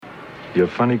You're a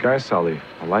funny guy, Sully.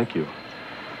 I like you.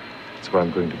 That's why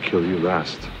I'm going to kill you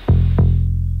last.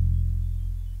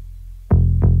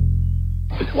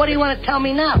 What do you want to tell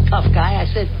me now, tough guy? I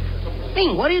said,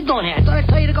 Bing, what are you doing here? I thought I'd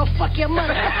tell you to go fuck your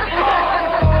mother.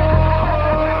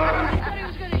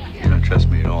 You don't trust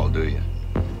me at all, do you?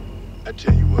 I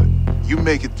tell you what, you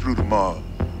make it through tomorrow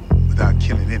without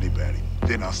killing anybody,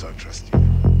 then I'll start trusting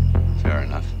you. Fair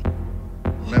enough.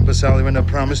 Remember, Sally, when I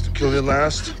promised to kill you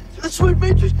last? That's right,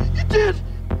 Major. You did.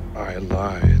 I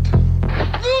lied.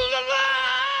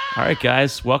 All right,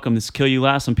 guys, welcome. This is Kill You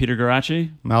Last. I'm Peter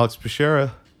Garacci, I'm Alex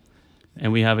Bashera.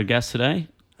 and we have a guest today,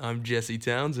 I'm Jesse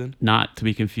Townsend. not to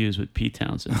be confused with Pete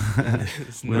Townsend.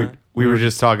 It's not. We were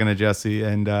just talking to Jesse,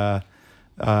 and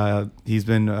he's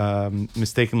been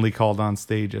mistakenly called on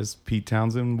stage as Pete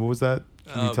Townsend. What was that?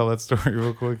 Can you tell that story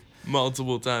real quick?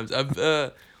 Multiple times. I've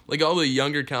like all the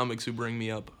younger comics who bring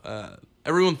me up.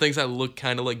 Everyone thinks I look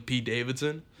kind of like Pete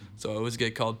Davidson, so I always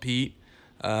get called Pete.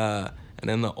 And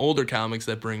then the older comics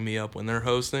that bring me up when they're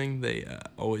hosting, they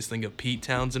always think of Pete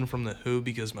Townsend from The Who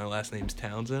because my last name's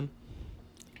Townsend.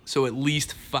 So at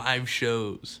least 5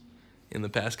 shows in the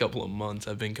past couple of months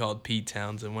I've been called Pete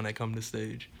Townsend when I come to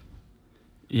stage.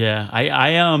 Yeah,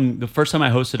 I the first time I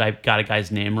hosted, I got a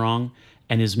guy's name wrong,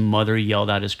 and his mother yelled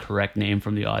out his correct name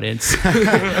from the audience.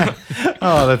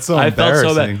 Oh, that's so I felt so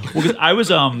embarrassing. bad. Well, 'cause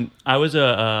I was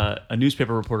a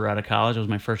newspaper reporter out of college. It was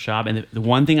my first job, and the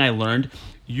one thing I learned,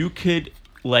 you could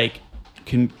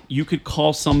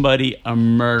call somebody a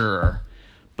murderer,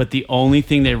 but the only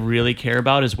thing they really care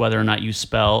about is whether or not you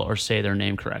spell or say their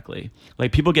name correctly.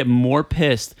 Like, people get more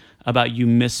pissed about you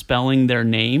misspelling their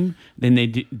name than they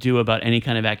do about any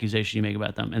kind of accusation you make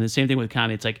about them. And the same thing with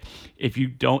comedy. It's like, if you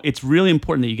don't, it's really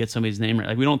important that you get somebody's name right.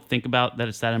 Like, we don't think about that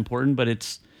it's that important, but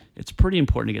it's pretty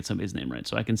important to get somebody's name right.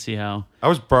 So I can see how. I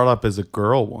was brought up as a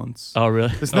girl once. Oh, really?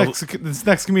 This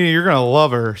next comedian, you're gonna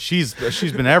love her. She's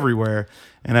been everywhere.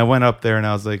 And I went up there and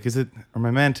I was like, are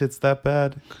my man tits that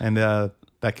bad? And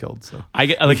that killed. So I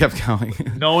kept going.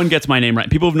 No one gets my name right.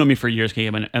 People have known me for years, can't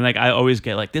get my name. And like, I always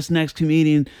get like, this next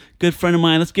comedian, good friend of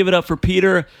mine. Let's give it up for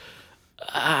Peter.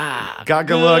 Gagala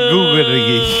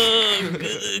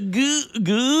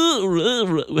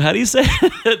How do you say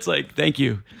it? It's like, thank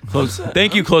you,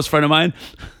 close friend of mine.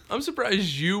 I'm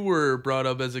surprised you were brought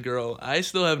up as a girl. I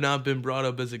still have not been brought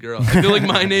up as a girl. I feel like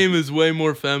my name is way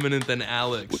more feminine than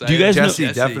Alex. Do you guys know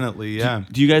Jesse, definitely, yeah.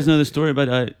 Do you guys know the story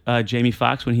about Jamie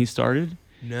Foxx when he started?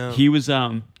 No. He was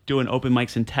doing open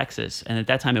mics in Texas, and at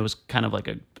that time it was kind of like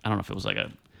I don't know if it was like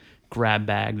a grab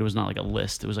bag. There was not like a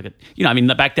list. It was like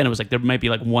back then it was like there might be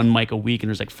like one mic a week, and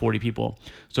there's like 40 people.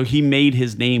 So he made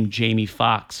his name Jamie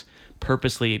Foxx,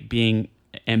 purposely being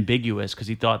ambiguous, because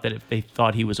he thought that if they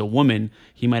thought he was a woman,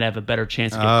 he might have a better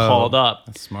chance to get called up.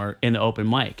 That's smart. In the open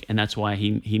mic, and that's why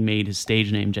he made his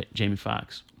stage name Jamie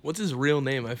Foxx. What's his real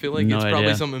name? I feel like No it's probably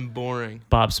idea. something boring.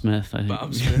 Bob Smith. I think.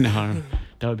 Bob Smith. No,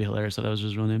 that would be hilarious if that was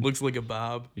his real name. Looks like a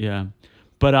Bob. Yeah.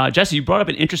 But Jesse, you brought up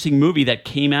an interesting movie that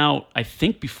came out, I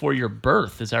think, before your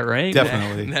birth. Is that right?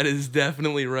 Definitely. That is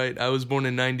definitely right. I was born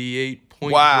in 98.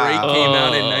 Point Wow. Break came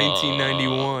out in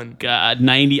 1991. God,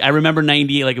 90. I remember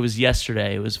 98 like it was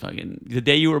yesterday. It was fucking the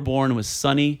day you were born. It was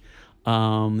sunny. There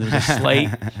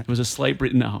was a slight.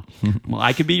 No. Well,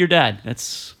 I could be your dad.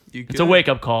 It's a wake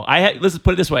up call. Let's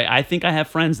put it this way. I think I have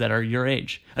friends that are your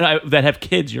age, that have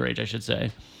kids your age, I should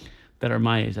say, that are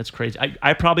my age. That's crazy.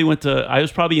 I was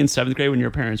probably in 7th grade when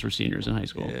your parents were seniors in high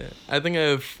school. Yeah. I think I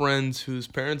have friends whose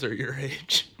parents are your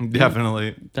age.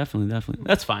 Definitely. Definitely.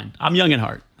 That's fine. I'm young in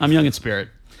heart. I'm young in spirit.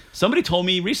 Somebody told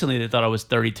me recently they thought I was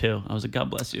 32. I was like, God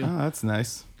bless you. Oh, that's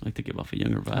nice. I like to give off a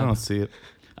younger vibe. I don't see it.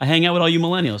 I hang out with all you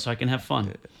millennials so I can have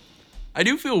fun. I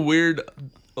do feel weird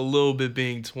a little bit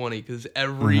being 20 because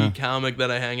every comic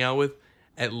that I hang out with,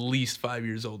 at least 5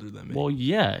 years older than me. Well,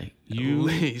 yeah. At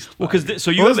least. Well, because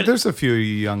there's a few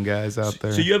young guys out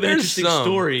there. So you have an There's interesting some.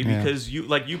 story Yeah. because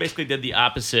you basically did the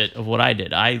opposite of what I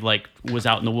did. I was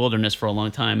out in the wilderness for a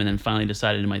long time and then finally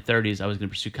decided in my 30s I was going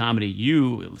to pursue comedy.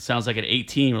 You, it sounds like at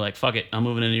 18, were like, fuck it, I'm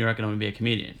moving to New York and I'm going to be a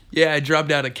comedian. Yeah, I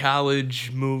dropped out of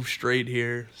college, moved straight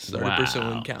here, started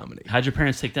pursuing comedy. How'd your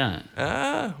parents take that?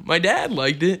 My dad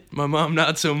liked it. My mom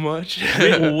not so much.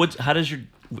 Wait, well,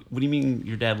 what do you mean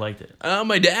your dad liked it?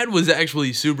 My dad was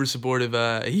actually super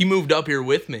supportive. He moved up here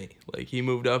with me. He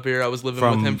moved up here. I was living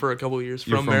with him for a couple of years.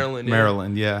 You're From Maryland. Yeah.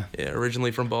 Maryland, yeah. Yeah,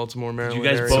 originally from Baltimore, Maryland. You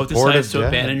guys area. both Supportive decided to dad.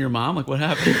 abandon your mom? Like, what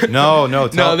happened? No. No,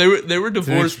 they were divorced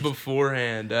interesting-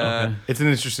 beforehand. Okay. It's an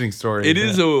interesting story.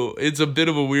 It's a bit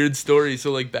of a weird story.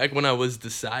 So back when I was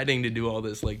deciding to do all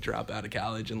this, drop out of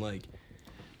college and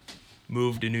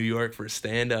move to New York for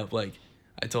stand up, I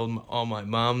told all my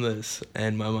mom this,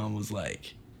 and my mom was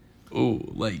like,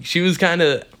 Ooh, like she was kind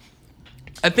of.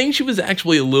 I think she was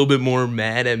actually a little bit more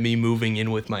mad at me moving in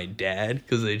with my dad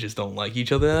because they just don't like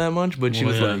each other that much. But she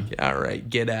was like, "All right,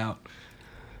 get out."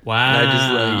 Wow. And I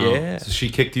just like, yeah, So she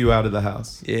kicked you out of the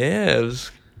house. yeah. It was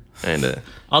kind of.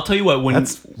 I'll tell you what. When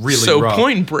That's really So rough.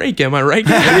 Point Break, am I right,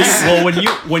 guys? well,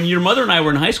 when your mother and I were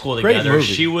in high school Great together, movie.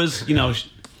 she was,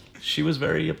 she was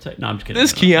very uptight. No, I'm just kidding.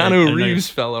 This I know Keanu you- Reeves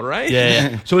fella, right?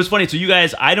 Yeah. So it's funny. So you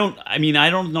guys, I don't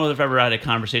know if I've ever had a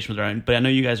conversation with her, but I know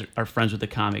you guys are friends with the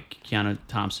comic Keanu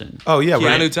Thompson. Oh yeah,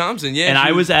 Keanu right. Thompson, yeah. And she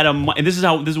I was at and this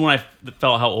is when I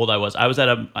felt how old I was. I was at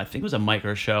I think it was a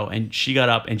Micro show, and she got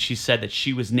up and she said that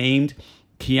she was named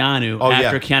Keanu Oh, yeah.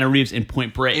 after Keanu Reeves in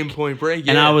Point Break. in Point Break,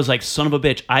 yeah. And I was like, son of a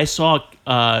bitch. I saw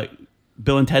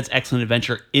Bill and Ted's Excellent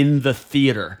Adventure in the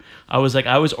theater. I was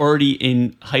already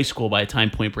in high school by the time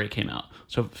Point Break came out.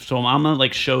 So I'm on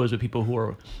like shows with people who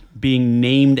are being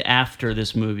named after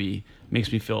this movie.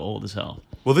 Makes me feel old as hell.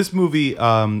 Well, this movie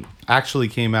actually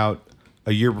came out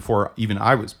a year before even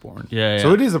I was born. Yeah, So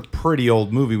yeah. it is a pretty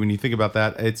old movie when you think about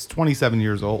that. It's 27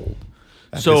 years old.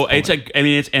 So it's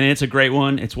a great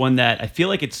one. It's one that I feel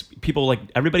like it's people like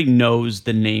everybody knows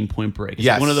the name Point Break. It's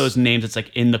Yes. one of those names that's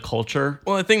like in the culture.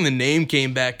 Well, I think the name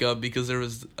came back up because there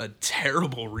was a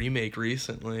terrible remake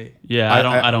recently. Yeah, I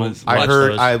don't. I watch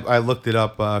heard. those. I looked it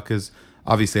up because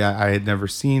obviously I had never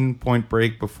seen Point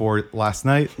Break before last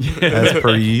night, as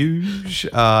per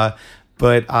usual.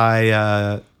 But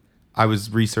I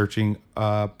was researching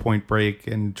Point Break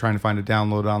and trying to find a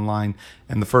download online,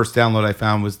 and the first download I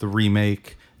found was the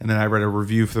remake. And then I read a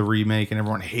review for the remake, and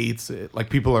everyone hates it.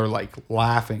 Like people are like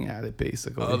laughing at it,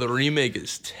 basically. Oh, the remake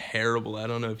is terrible. I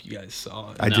don't know if you guys saw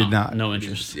it. I did not. No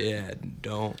Just, interest. yeah,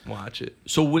 don't watch it.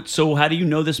 So how do you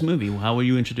know this movie? How were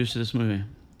you introduced to this movie?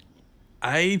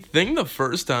 I think the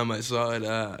first time I saw it,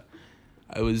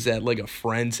 I was at like a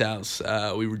friend's house.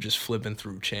 We were just flipping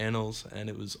through channels, and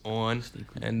it was on.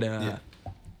 And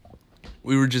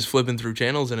we were just flipping through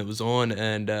channels, and it was on.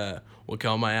 And what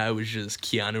caught my eye was just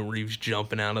Keanu Reeves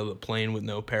jumping out of the plane with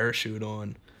no parachute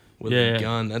on, with a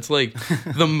gun. That's like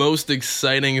the most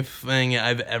exciting thing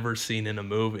I've ever seen in a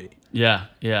movie. Yeah.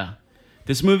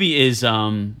 This movie is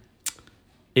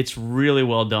it's really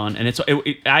well done, and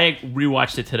I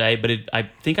rewatched it today, but I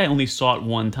think I only saw it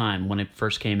one time when it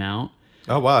first came out.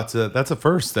 Oh wow, that's a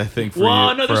first, I think. For Well,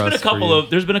 you, no, for there's been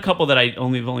a us, couple that I've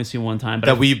only seen one time, but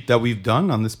that we've done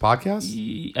on this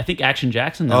podcast. I think Action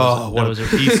Jackson. That What was a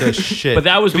piece of shit! But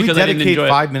that was Can because we I didn't dedicate enjoy it.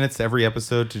 5 minutes to every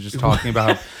episode to just talking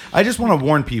about. I just want to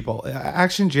warn people: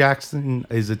 Action Jackson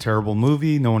is a terrible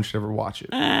movie. No one should ever watch it.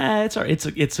 It's all right.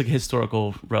 It's a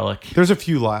historical relic. There's a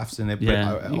few laughs in it, but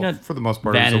Yeah, you got for the most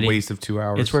part, it was Vanity. a waste of 2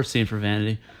 hours. It's worth seeing for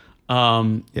vanity.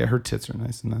 Yeah, her tits are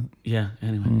nice in that. Yeah.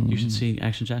 Anyway, you should see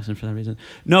Action Jackson for that reason.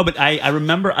 No, but I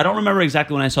remember. I don't remember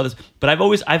exactly when I saw this, but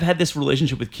I've had this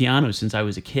relationship with Keanu since I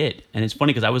was a kid, and it's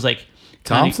funny because I was like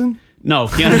Thompson? No,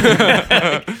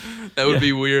 Keanu. That would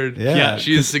be weird. Yeah.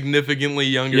 She is significantly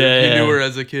younger. Yeah, if you yeah. knew her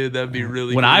as a kid, that'd be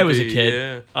really when I was a creepy.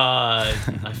 kid, Yeah.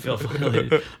 I feel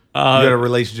violated. You had a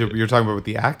relationship. You're talking about with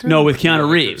the actor? No, with Keanu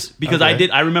Reeves, because Okay.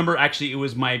 I remember actually it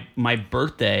was my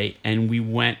birthday, and we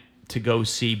went to go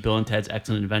see Bill and Ted's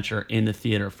Excellent Adventure in the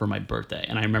theater for my birthday,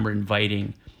 and I remember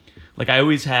inviting, like I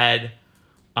always had,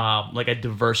 like a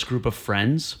diverse group of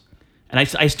friends, and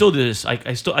I still do this.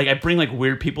 I bring like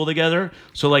weird people together.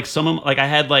 So like I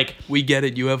had like. We get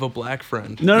it. You have a black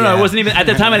friend. No, Yeah. it wasn't even at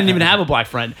the time. I didn't even have a black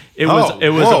friend. It Oh, was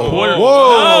whoa, a Puerto.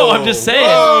 whoa, No, I'm just saying.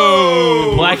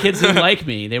 whoa. The black kids didn't like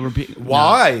me. They were.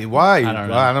 Why? Why? I don't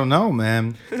know. I don't know,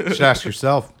 man. You should ask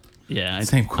yourself. Yeah,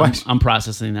 Same question. I'm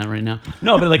processing that right now.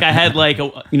 No, but like I had like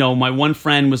my one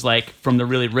friend was like from the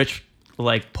really rich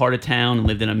like part of town and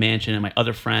lived in a mansion, and my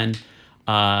other friend,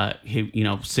 he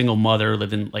single mother,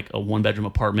 lived in like a 1-bedroom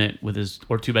apartment or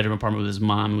 2-bedroom apartment with his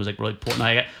mom, and was like really poor. And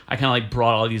I kind of like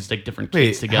brought all these like different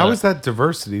kids Wait, together. how is that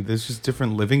diversity? There's just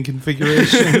different living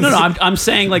configurations. No, I'm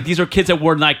saying like these are kids that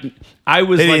were like I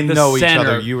was They like didn't the know center. each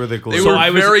other. You were the glue. They So were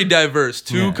I was- very diverse.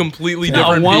 Two completely No,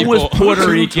 different one people. was Puerto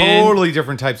Two Rican. totally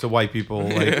different types of white people.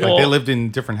 Like Well, they lived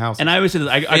in different houses. And I always say this.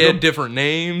 I They grew had up- different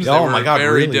names. Oh They were my God,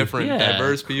 very really? different,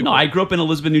 diverse people. No, I grew up in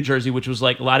Elizabeth, New Jersey, which was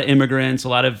like a lot of immigrants, a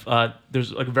lot of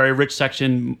there's like a very rich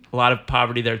section, a lot of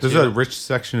poverty there too. There's a rich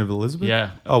section of Elizabeth.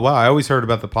 Yeah. Oh wow, I always heard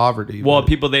about the poverty. Well, but-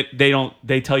 people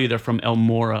they tell you they're from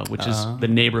Elmora, which is the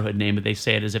neighborhood name, but they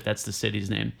say it as if that's the city's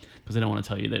name because they don't want to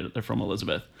tell you they're from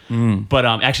Elizabeth. But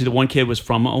actually, the one kid was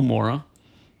from Elmora,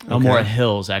 Elmora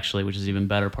Hills, actually, which is even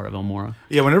better part of Elmora.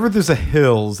 Yeah, whenever there's a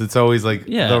hills, it's always like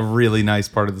Yeah. the really nice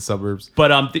part of the suburbs.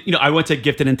 But I went to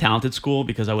gifted and talented school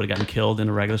because I would have gotten killed in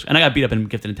a regular school, and I got beat up in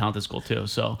gifted and talented school too,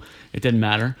 so it didn't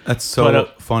matter. That's so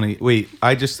But, funny. Wait,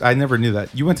 I never knew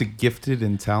that. You went to gifted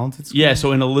and talented school? Yeah,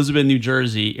 so in Elizabeth, New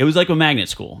Jersey, it was like a magnet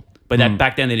school. But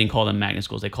back then they didn't call them magnet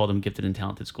schools; they called them gifted and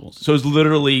talented schools. So it was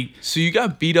literally So you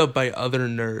got beat up by other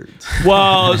nerds.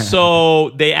 well.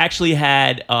 So they actually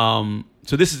had.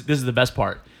 So this is the best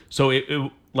part. So it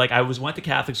like I went to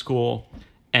Catholic school,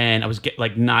 and I was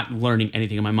not learning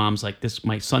anything. And my mom's like,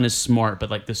 my son is smart, but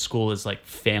like this school is like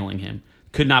failing him.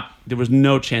 There was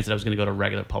no chance that I was going to go to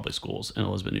regular public schools in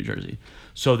Elizabeth, New Jersey.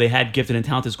 So they had gifted and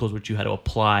talented schools, which you had to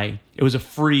apply. It was a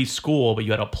free school, but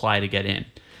you had to apply to get in.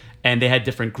 And they had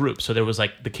different groups. So there was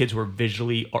like the kids who were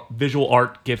visual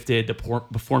art gifted, the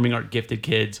performing art gifted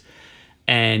kids.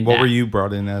 And What were you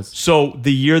brought in as? So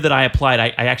the year that I applied, I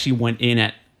actually went in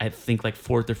at, I think, like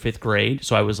 4th or 5th grade.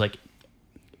 So I was like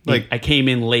I came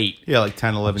in late. Yeah, like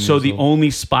 10, 11 years So the old. only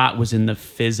spot was in the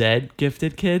phys ed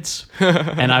gifted kids.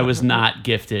 And I was not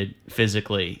gifted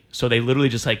physically. So they literally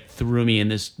just like threw me in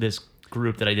this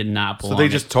group that I did not belong So they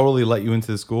in. just totally let you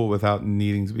into the school without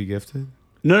needing to be gifted?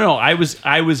 No, I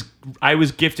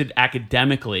was gifted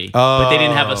academically, but they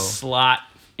didn't have a slot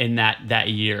in that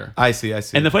year. I see.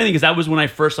 And the funny thing is that was when I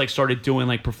first like started doing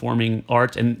like performing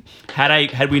arts. And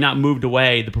had we not moved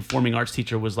away, the performing arts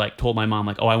teacher was like told my mom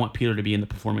like, oh, I want Peter to be in the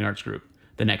performing arts group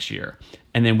the next year.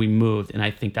 And then we moved, and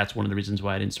I think that's one of the reasons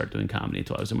why I didn't start doing comedy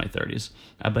until I was in my 30s.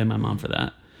 I blame my mom for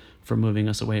that, for moving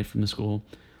us away from the school.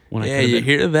 Yeah, you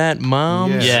hear that,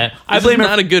 Mom? Yeah, I blame her.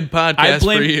 Not a good podcast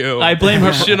for you. I blame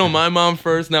her. Shit on my mom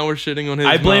first. Now we're shitting on his.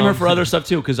 I blame her mom. for other stuff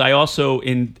too, because I also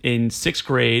in 6th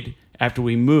grade after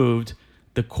we moved,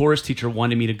 the chorus teacher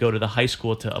wanted me to go to the high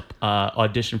school to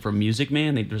audition for Music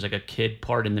Man. There's like a kid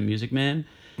part in the Music Man.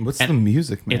 What's the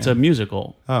Music Man? It's a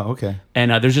musical. Oh, okay.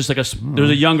 And there's just like there's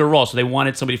a younger role, so they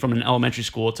wanted somebody from an elementary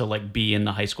school to like be in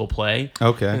the high school play.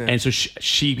 Okay. And so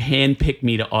she handpicked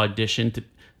me to audition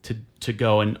to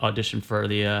go and audition for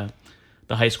the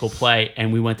high school play,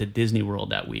 and we went to Disney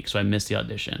World that week, so I missed the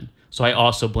audition. So I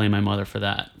also blame my mother for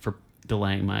that, for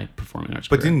delaying my performing arts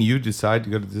But career. didn't you decide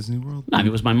to go to Disney World? No, I mean,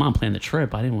 it was my mom planning the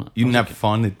trip. I didn't want. You didn't have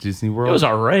fun at Disney World? It was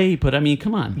all right, but I mean,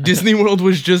 come on. Disney World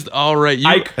was just all right.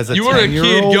 As a You were a kid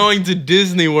 10-year-old? going to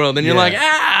Disney World, and you're Yeah. like,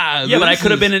 Yeah, but I could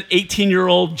have been an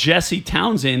 18-year-old Jesse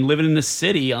Townsend living in the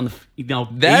city on the,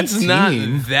 That's 18.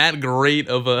 not that great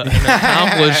of an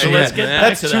accomplishment. Let's get man. back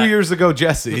That's to 2 that. years ago,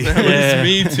 Jesse. That was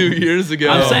me 2 years ago.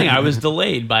 I'm saying I was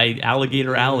delayed by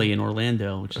Alligator Alley in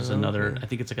Orlando, which is another. I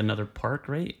think it's like another park,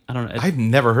 right? I don't know. I've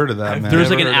never heard of that, man. There's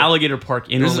like never an heard of- alligator park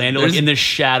in Orlando, like there's- in the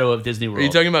shadow of Disney World. Are you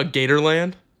talking about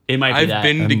Gatorland? It might be I've that.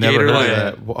 been I've to never heard of Gatorland.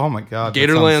 that. Well, oh my god, that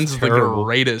Gatorland's sounds the terrible.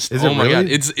 greatest. Is Oh it my god,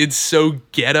 really? it's so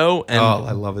ghetto and Oh,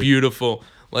 I love it. beautiful.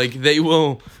 Like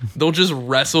they'll just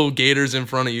wrestle gators in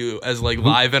front of you as like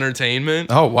live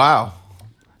entertainment. Oh wow,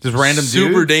 just random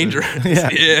Super dudes? dangerous. Yeah.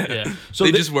 Yeah. So So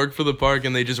they the- just work for the park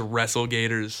and they just wrestle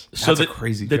gators. So That's the, a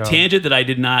crazy the job. tangent that I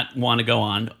did not want to go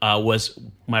on was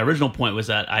my original point was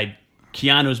that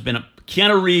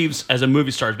Keanu Reeves as a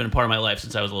movie star has been a part of my life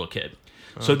since I was a little kid.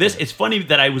 So it's funny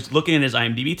that I was looking at his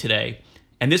IMDb today,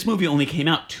 and this movie only came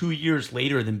out 2 years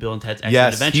later than Bill and Ted's Excellent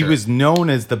Yes, Adventure. he was known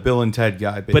as the Bill and Ted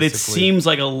guy. Basically. But it seems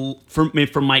like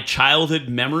from my childhood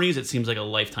memories, it seems like a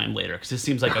lifetime later because it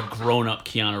seems like a grown-up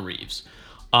Keanu Reeves.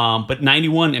 But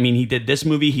 91, I mean, he did this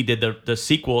movie. He did the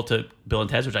sequel to Bill and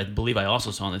Ted's, which I believe I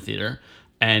also saw in the theater,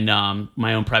 and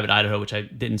My Own Private Idaho, which I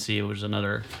didn't see. It was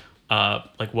another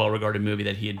like well-regarded movie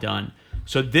that he had done.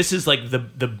 So this is like the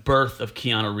birth of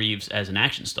Keanu Reeves as an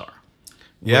action star.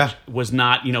 yeah. Was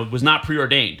not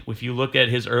preordained. If you look at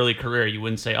his early career, you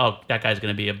wouldn't say, "Oh, that guy's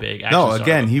going to be a big action No, star."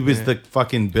 again, he was the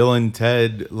fucking Bill and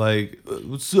Ted, like,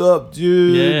 what's up,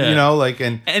 dude? Yeah. You know, like,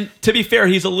 and And to be fair,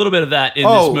 he's a little bit of that in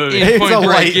Oh, this movie. It's Point a Break,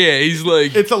 light- yeah, he's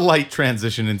like it's a light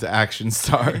transition into action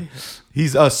star.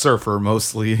 He's a surfer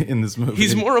mostly in this movie.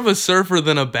 he's more of a surfer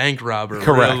than a bank robber.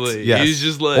 correct. Really. Yes. He's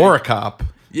just like or a cop.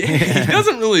 Yeah, he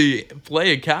doesn't really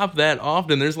play a cop that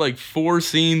often. There's like 4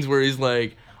 scenes where he's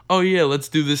like, "Oh yeah, let's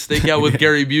do this stakeout with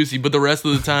Gary Busey," but the rest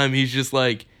of the time he's just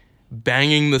like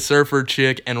banging the surfer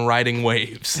chick and riding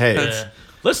waves. Hey, Yeah.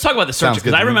 Let's talk about the Sounds searcher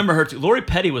good because I to me. remember her too. Lori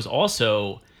Petty was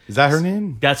also. is that her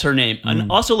name? That's her name, and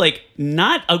also like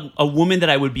not a woman that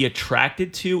I would be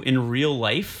attracted to in real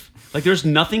life. Like there's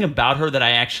nothing about her that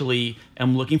I actually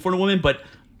am looking for in a woman, but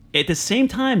at the same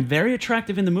time, very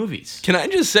attractive in the movies. Can I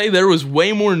just say there was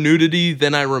way more nudity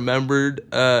than I remembered?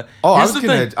 I Here's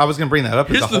was gonna bring that up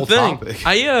as Here's the whole the thing. topic.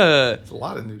 It's a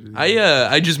lot of nudity.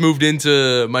 I just moved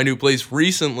into my new place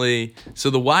recently, so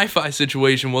the Wi-Fi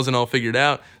situation wasn't all figured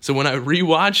out. So when I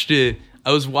rewatched it,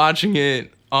 I was watching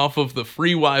it off of the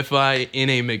free Wi-Fi in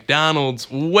a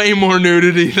McDonald's. Way more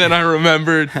nudity than I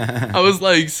remembered. I was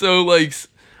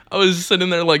I was sitting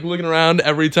there like looking around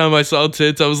every time I saw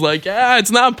tits. I was like,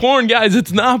 it's not porn, guys.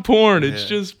 It's not porn. It's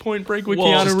just Point Break with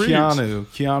Keanu Reeves.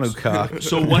 Keanu cock.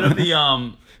 So one of the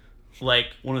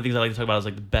one of the things I like to talk about is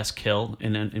like the best kill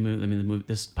in the movie.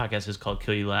 This podcast is called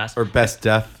Kill You Last Or best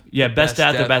death. Yeah, best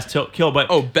death or best kill.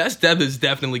 But best death is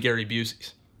definitely Gary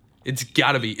Busey's. It's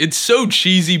gotta be. It's so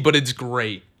cheesy, but it's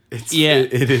great.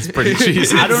 It is pretty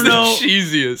cheesy. I don't know.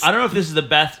 Cheesiest. I don't know if this is the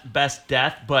best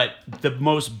death, but the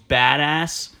most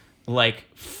badass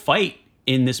fight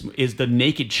in this is the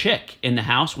naked chick in the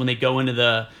house when they go into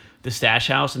the stash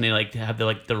house and they have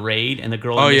the raid and the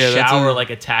girl in the shower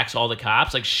attacks all the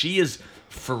cops. Like, she is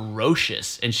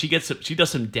ferocious and she does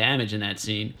some damage in that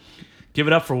scene. Give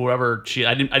it up for whoever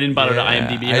I didn't bother to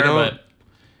IMDb her, but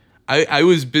I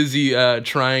was busy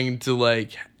trying to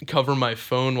cover my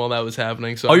phone while that was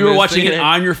happening. So you were watching it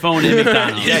on your phone in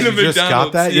McDonald's. Yeah, you just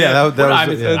got that. Yeah, that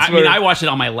was. I watched it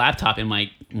on my laptop in my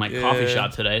coffee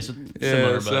shop today.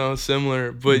 So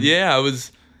similar. But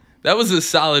that was a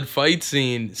solid fight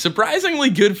scene. Surprisingly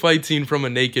good fight scene from a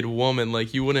naked woman.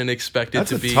 Like, you wouldn't expect it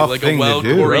to be like a well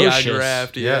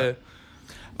choreographed. Yeah.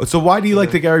 So why do you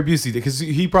like the Gary Busey? Because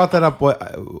he brought that up.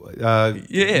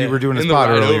 You were doing a spot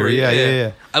earlier.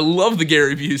 Yeah. I love the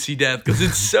Gary Busey death because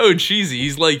it's so cheesy.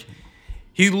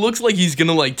 He looks like he's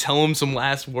gonna tell him some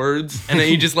last words, and then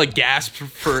he just gasps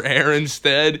for air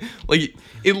instead.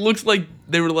 It looks like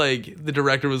they were the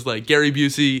director was like, Gary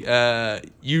Busey,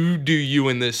 you do you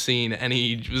in this scene, and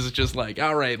he was just like,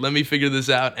 all right, let me figure this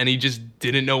out, and he just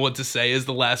didn't know what to say as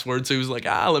the last word, so he was like,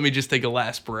 let me just take a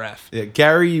last breath. Yeah,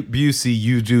 Gary Busey,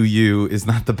 you do you is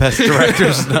not the best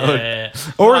director's note,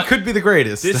 or it could be the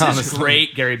greatest. This is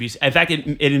great, Gary Busey. In fact,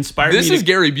 it inspired me. This is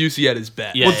Gary Busey at his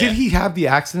best. Yeah, did he have the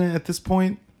accident at this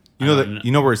point?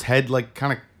 You know where his head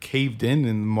kind of caved in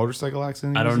the motorcycle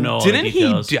accident? I don't know. Didn't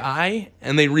he die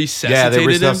and they resuscitated him? Yeah, they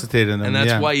resuscitated him. And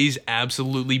that's why he's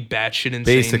absolutely batshit insane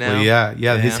basically, now.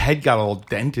 Yeah. His head got all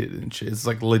dented and shit. It's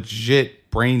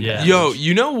legit brain damage. Yo,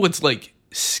 you know what's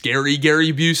scary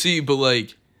Gary Busey,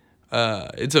 but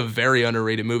it's a very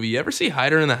underrated movie. You ever see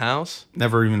Hider in the House?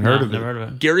 Never even heard of it. Never heard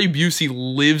of it. Gary Busey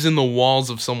lives in the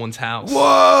walls of someone's house.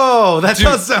 Whoa, that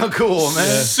does sound cool,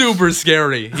 man. Super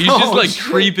scary. He's just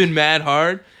creeping mad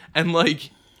hard. And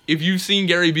if you've seen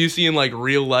Gary Busey in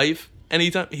real life,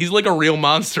 anytime, he's like a real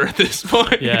monster at this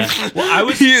point. Yeah. Well,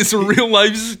 he is real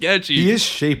life sketchy. He is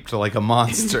shaped like a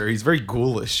monster. He's very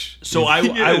ghoulish. So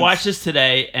I watched this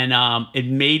today, and it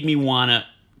made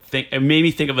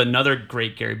me think of another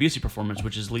great Gary Busey performance,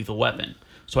 which is Lethal Weapon.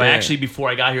 So I actually, before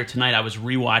I got here tonight, I was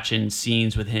rewatching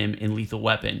scenes with him in Lethal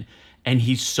Weapon, and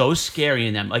he's so scary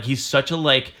in them. He's such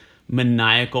a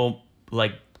maniacal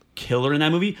killer in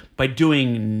that movie by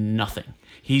doing nothing.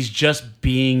 He's just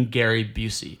being Gary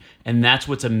Busey, and that's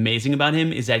what's amazing about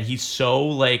him is that he's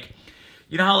so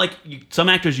you know how some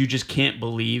actors you just can't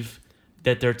believe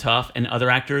that they're tough, and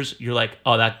other actors you're like,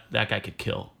 oh, that guy could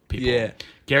kill people. Yeah.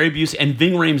 Gary Busey and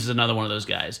Ving Rhames is another one of those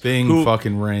guys. Ving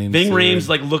Rhames. Ving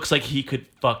Rhames looks like he could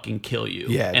fucking kill you.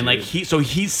 Yeah, and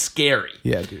he's scary.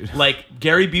 Yeah, dude.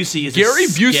 Gary Busey is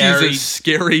a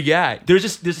scary guy. There's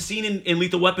a scene in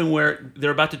Lethal Weapon where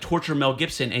they're about to torture Mel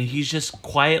Gibson, and he's just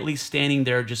quietly standing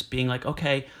there, just being like,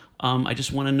 okay, I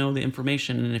just want to know the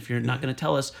information, and if you're not going to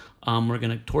tell us, we're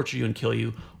going to torture you and kill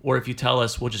you, or if you tell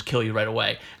us, we'll just kill you right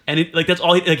away. And that's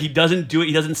all he doesn't do it.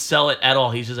 He doesn't sell it at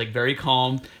all. He's just very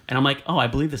calm. And I'm like, oh, I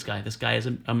believe this guy. This guy is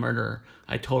a murderer.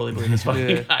 I totally believe this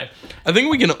fucking guy. I think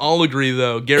we can all agree,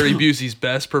 though, Gary Busey's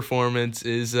best performance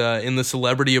is in The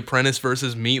Celebrity Apprentice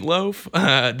versus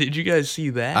Meatloaf. Did you guys see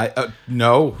that?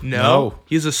 No.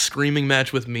 He has a screaming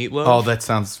match with Meatloaf. Oh, that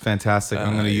sounds fantastic.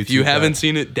 I'm going to YouTube If you haven't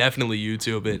seen it, definitely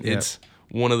YouTube it. Yep. It's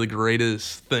one of the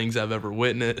greatest things I've ever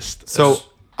witnessed. So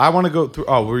I want to go through.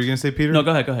 Oh, what were you going to say, Peter? No,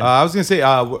 go ahead. I was going to say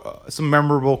some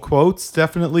memorable quotes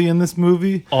definitely in this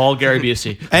movie. All Gary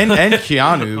Busey. and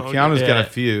Keanu. Keanu's got a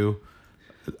few.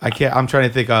 I'm trying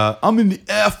to think. I'm in the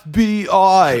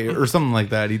FBI or something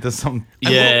like that. He does something.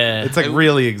 Yeah. It's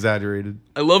really exaggerated.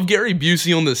 I love Gary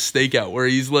Busey on the Stakeout where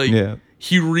he's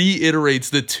he reiterates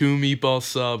the 2 meatball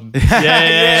sub.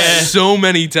 Yeah. So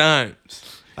many times.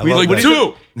 He's like,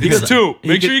 2. He goes, 2.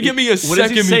 Make sure you give me a What does he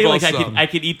second say? meatball Like sub. I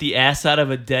could eat the ass out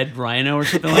of a dead rhino or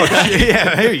something like that.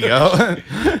 Yeah, there you go.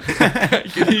 I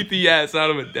can eat the ass out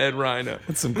of a dead rhino.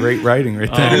 That's some great writing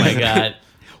right there. Oh my god.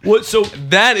 What? So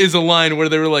That is a line where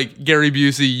they were like, Gary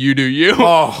Busey, you do you.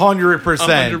 Oh, 100%.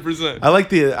 100%. I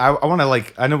like I want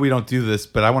to I know we don't do this,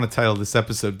 but I want to title this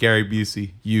episode Gary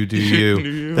Busey, You Do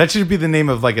You. That should be the name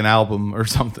of like an album or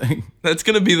something. That's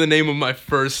going to be the name of my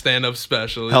first stand-up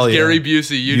special. It's Hell yeah. Gary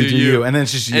Busey, you do you. And then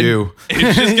it's just And you.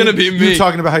 It's just going to be me. You're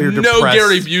talking about how you're depressed. No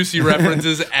Gary Busey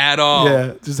references at all.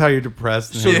 Yeah, just how you're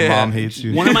depressed and how your Yeah. mom hates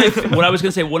you. what I was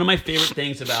gonna say, one of my favorite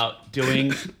things about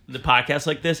doing the podcast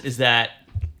like this is that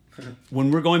when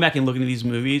we're going back and looking at these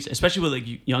movies, especially with like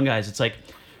young guys, it's like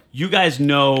you guys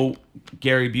know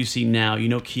Gary Busey now, you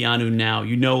know Keanu now,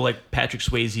 you know like Patrick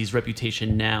Swayze's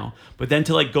reputation now, but then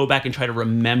to like go back and try to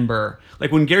remember,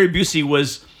 like when Gary Busey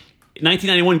was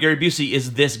 1991, Gary Busey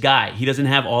is this guy. He doesn't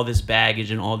have all this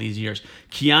baggage and all these years.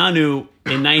 Keanu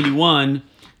in 91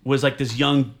 was like this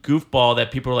young goofball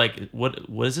that people are like, what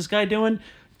is this guy doing?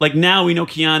 Like now we know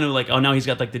Keanu, like, oh, now he's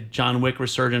got like the John Wick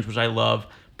resurgence, which I love.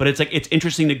 But it's like, it's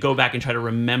interesting to go back and try to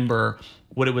remember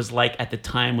what it was like at the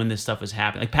time when this stuff was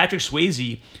happening. Like Patrick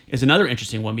Swayze is another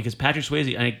interesting one because Patrick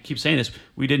Swayze, and I keep saying this,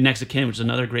 we did Next of Kin, which is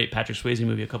another great Patrick Swayze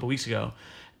movie a couple weeks ago.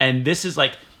 And this is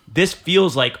like, this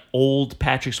feels like old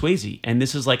Patrick Swayze. And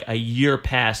this is like a year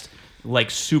past like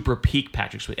super peak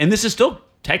Patrick Swayze. And this is still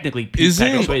technically peak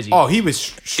Patrick Swayze. Oh, he was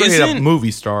straight up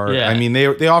movie star. Yeah. I mean,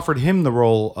 they offered him the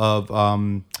role of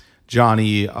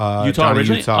Johnny Utah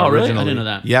originally? Oh, really? I didn't know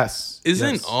that. Yes.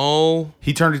 Isn't all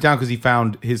He turned it down because he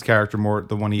found his character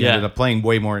the one he ended up playing,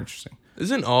 way more interesting.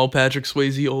 Isn't all Patrick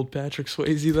Swayze old Patrick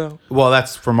Swayze though? Well,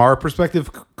 that's from our perspective,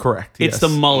 correct. It's yes. the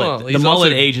mullet. Well, the he's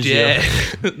mullet also ages you. dead.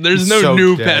 There's He's no so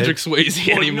new dead. Patrick Swayze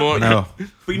anymore. No,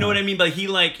 But you know what I mean? But he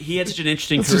had such an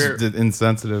interesting it's career. just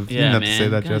insensitive. You Yeah, didn't have to say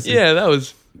man. that, God. Jesse. Yeah, that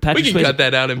was. Patrick we can Swayze- cut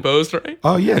that out in post, right?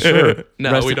 Oh yeah, sure.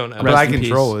 No, Rest we in- don't have. But I in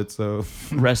control peace. it, so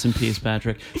Rest in peace,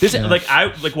 Patrick. This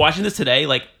I watching this today.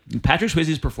 Like Patrick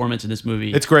Swayze's performance in this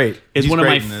movie, it's great. Is He's one of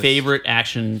my great in this. favorite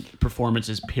action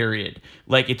performances. Period.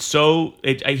 Like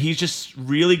he's just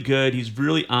really good. He's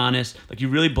really honest. Like you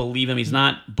really believe him. He's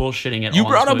not bullshitting at all. You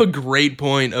brought in up this a movie. great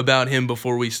point about him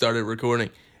before we started recording.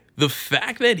 The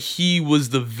fact that he was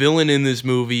the villain in this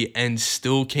movie and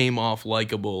still came off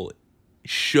likable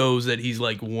shows that he's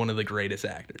like one of the greatest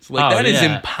actors. Like that is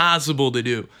yeah. impossible to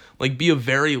do. Like be a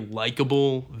very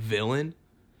likable villain.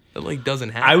 That like doesn't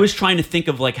happen. I was trying to think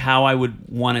of like how I would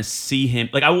want to see him.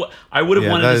 Like I would have Yeah,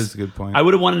 wanted. that to, is a good point. I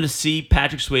would have wanted to see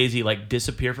Patrick Swayze like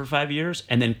disappear for 5 years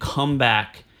and then come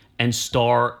back and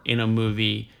star in a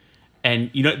movie,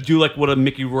 and do like what a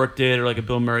Mickey Rourke did or like a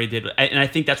Bill Murray did. And I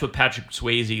think that's what Patrick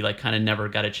Swayze like kind of never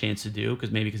got a chance to do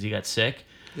because he got sick.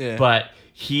 Yeah. But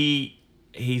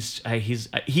he's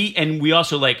and we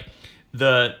also like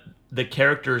the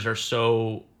characters are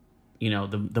so.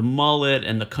 The mullet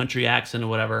and the country accent or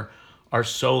whatever are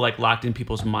so like locked in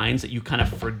people's minds that you kind of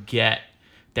forget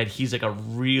that he's like a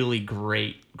really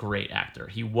great actor.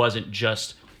 He wasn't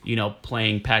just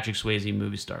playing Patrick Swayze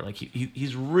movie star. Like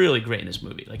he's really great in this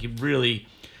movie. Like he really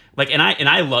like and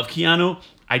I love Keanu.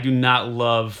 I do not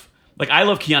love I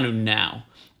love Keanu now.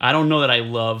 I don't know that I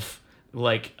love.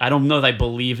 Like I don't know that I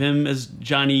believe him as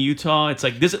Johnny Utah. It's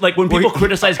like this. Like when people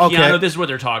criticize Keanu, this is what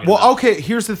they're talking about. Well, okay,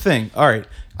 here's the thing. All right.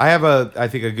 I have I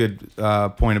think a good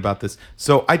point about this.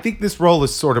 So I think this role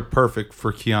is sort of perfect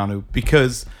for Keanu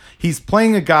because he's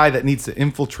playing a guy that needs to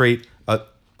infiltrate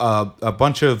a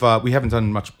bunch of, we haven't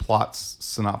done much plot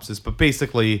synopsis, but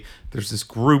basically there's this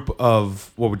group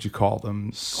of, what would you call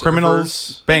them?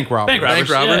 Criminals? Bank robbers. Bank robbers.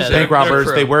 robbers. Yeah, Bank they're robbers.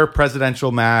 pro. They wear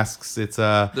presidential masks. It's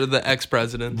They're the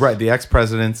ex-presidents. right, the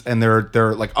ex-presidents, and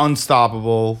they're like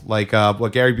unstoppable. Like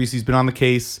what Gary Busey's been on the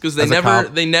case Because they as a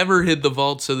cop. they never hit the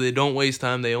vault, so they don't waste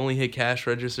time. They only hit cash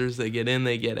registers. They get in,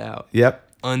 they get out. Yep.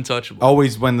 Untouchable.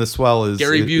 Always when the swell is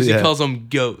Gary Busey yeah. calls them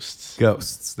ghosts.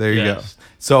 Ghosts. There you Yes. go.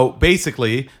 So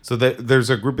basically, there's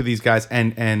a group of these guys,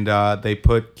 and they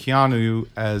put Keanu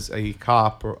as a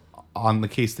cop on the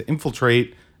case to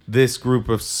infiltrate this group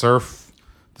of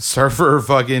surfer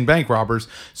fucking bank robbers.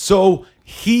 So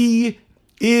he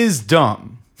is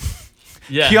dumb.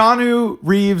 Yeah. Keanu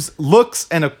Reeves looks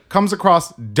and comes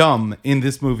across dumb in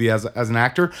this movie as an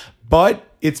actor, but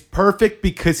it's perfect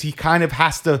because he kind of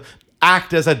has to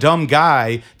act as a dumb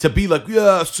guy to be like,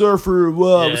 yeah, surfer,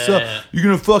 whoa, what's up? Yeah. You're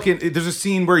gonna fucking. There's a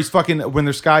scene where he's fucking when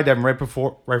they're skydiving right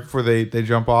before they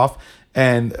jump off,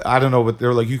 and I don't know what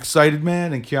they're like. You excited,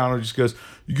 man? And Keanu just goes,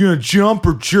 "You gonna jump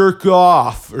or jerk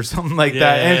off or something like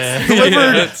that?" And it's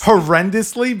delivered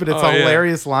horrendously, but it's a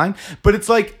hilarious line. But it's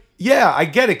like, yeah, I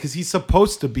get it because he's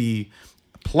supposed to be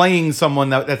playing someone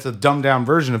that's a dumbed down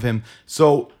version of him.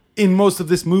 So in most of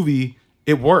this movie,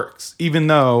 it works, even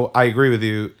though I agree with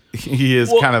you. He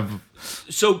is kind of.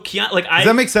 So Keanu, like, does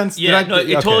that make sense? Yeah,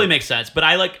 it totally makes sense. But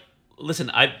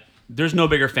listen, there's no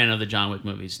bigger fan of the John Wick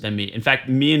movies than me. In fact,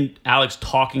 me and Alex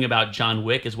talking about John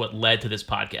Wick is what led to this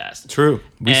podcast. True.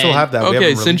 We still have that.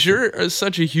 Okay, since you're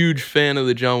such a huge fan of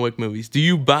the John Wick movies, do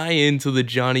you buy into the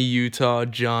Johnny Utah,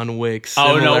 John Wick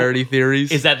similarity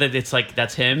theories? Is that it's like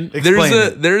that's him?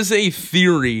 There's a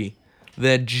theory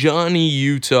that Johnny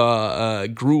Utah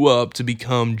grew up to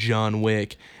become John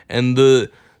Wick, and the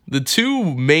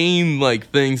two main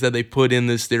things that they put in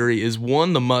this theory is,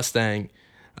 one, the Mustang.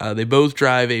 They both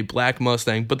drive a black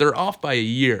Mustang, but they're off by a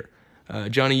year.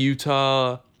 Johnny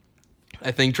Utah,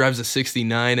 I think, drives a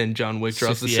 69, and John Wick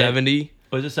drives a 70.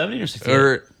 Was it 70 or 68?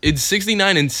 Or it's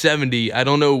 69 and 70. I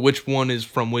don't know which one is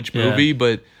from which movie,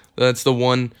 but that's the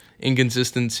one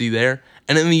inconsistency there.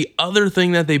 And then the other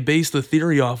thing that they base the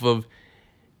theory off of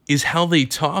is how they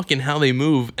talk and how they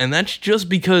move, and that's just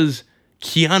because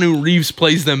Keanu Reeves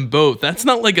plays them both. That's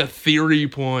not like a theory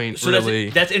point, so really.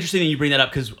 That's interesting that you bring that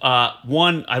up because,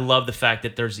 one, I love the fact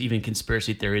that there's even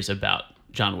conspiracy theories about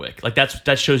John Wick. Like,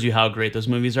 that shows you how great those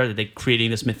movies are, that they're creating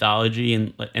this mythology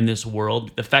and this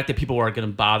world. The fact that people are going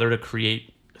to bother to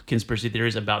create conspiracy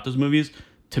theories about those movies,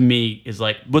 to me, is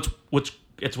like what's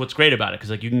great about it,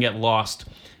 because like you can get lost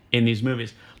in these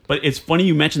movies. But it's funny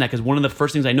you mentioned that, because one of the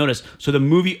first things I noticed, so the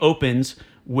movie opens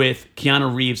with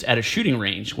Keanu Reeves at a shooting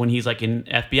range when he's like in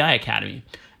FBI Academy.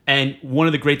 And one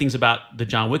of the great things about the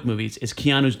John Wick movies is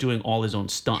Keanu's doing all his own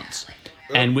stunts.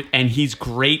 And he's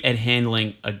great at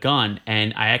handling a gun.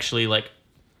 And I actually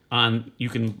you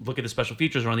can look at the special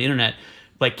features or on the internet,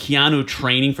 like Keanu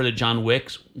training for the John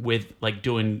Wicks with like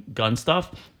doing gun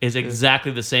stuff is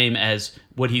exactly the same as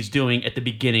what he's doing at the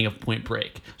beginning of Point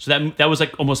Break. So that was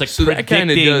like almost like so that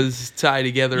kind of does tie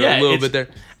together a little bit there.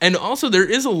 And also there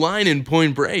is a line in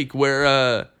Point Break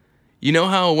where you know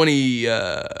how when he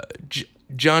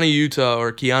Johnny Utah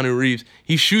or Keanu Reeves,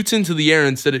 he shoots into the air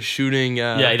instead of shooting he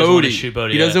doesn't want to shoot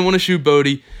Bodhi. He doesn't want to shoot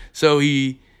Bodhi, so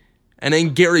and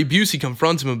then Gary Busey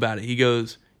confronts him about it. He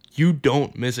goes, "You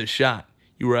don't miss a shot.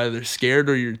 You were either scared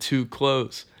or you're too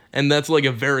close." And that's like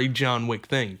a very John Wick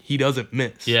thing. He doesn't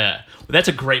miss. Yeah. Well, that's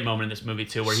a great moment in this movie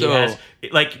too, where he has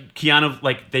like Keanu,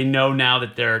 like they know now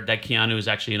that Keanu is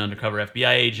actually an undercover FBI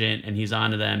agent and he's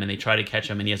onto them and they try to catch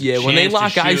him and he has a chance when they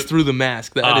lock to eyes shoot. through the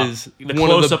mask, that is the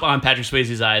close up on Patrick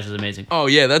Swayze's eyes is amazing. Oh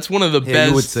yeah, that's one of the best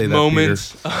you would say that,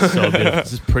 moments. So beautiful.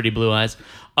 This is pretty blue eyes.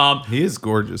 He is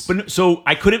gorgeous. But so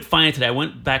I couldn't find it today. I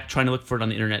went back trying to look for it on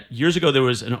the internet. Years ago, there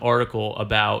was an article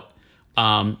about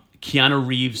Keanu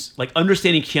Reeves, like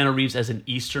understanding Keanu Reeves as an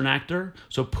Eastern actor,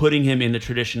 so putting him in the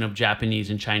tradition of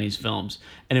Japanese and Chinese films.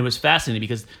 And it was fascinating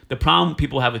because the problem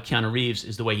people have with Keanu Reeves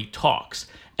is the way he talks.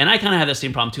 And I kind of have the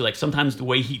same problem too. Like sometimes the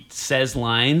way he says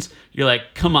lines, you're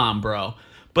like, come on, bro.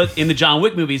 But in the John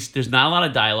Wick movies, there's not a lot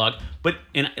of dialogue. But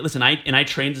listen, I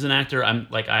trained as an actor.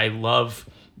 I love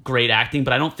great acting,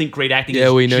 but I don't think great acting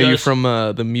is we know you from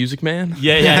The Music Man.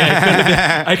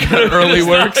 Yeah. I kind of early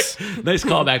works. Nice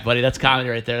callback, buddy. That's comedy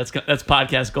right there. That's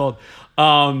podcast gold.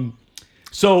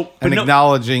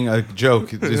 Acknowledging a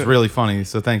joke is really funny.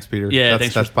 So thanks, Peter. Yeah,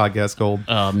 that's podcast gold.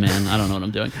 Oh man, I don't know what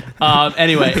I'm doing.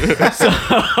 Anyway,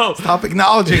 stop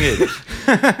acknowledging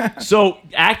it. So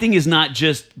acting is not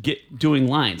just doing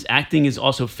lines. Acting is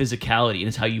also physicality, and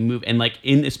it's how you move. And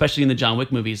especially in the John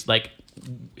Wick movies, like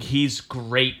he's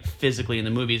great physically in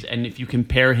the movies. And if you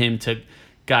compare him to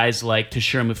guys like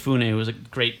Toshiro Mifune, who was a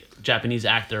great Japanese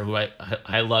actor who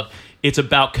I love, it's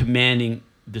about commanding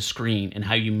the screen and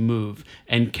how you move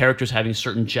and characters having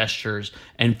certain gestures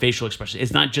and facial expressions.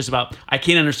 It's not just about, I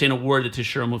can't understand a word that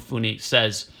Toshiro Mifune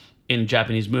says in a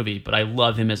Japanese movie, but I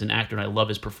love him as an actor and I love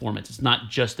his performance. It's not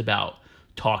just about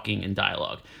talking and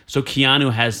dialogue. So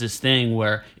Keanu has this thing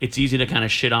where it's easy to kind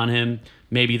of shit on him,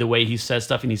 maybe the way he says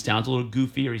stuff and he sounds a little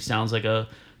goofy or he sounds like a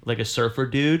surfer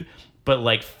dude, but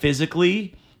like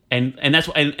physically and that's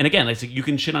and again, like you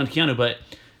can shit on Keanu, but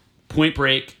Point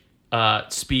Break,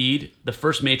 Speed, the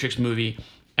first Matrix movie,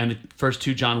 and the first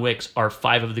two John Wicks are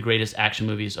 5 of the greatest action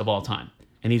movies of all time.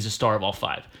 And he's a star of all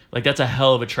 5. Like, that's a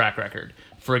hell of a track record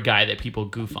for a guy that people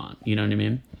goof on. You know what I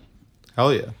mean?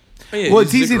 Hell yeah. Oh, yeah, well,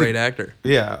 he's a great actor.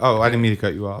 Yeah. Oh, I didn't mean to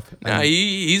cut you off. Nah,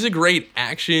 he's a great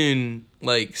action,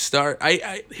 star.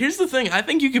 Here's the thing. I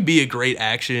think you could be a great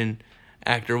action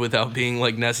actor without being,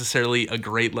 necessarily a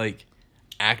great,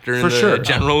 actor in the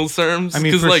general terms. I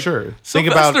mean, for sure. Think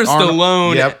about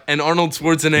Stallone and Arnold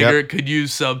Schwarzenegger could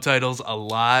use subtitles a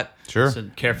lot. Sure. So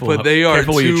careful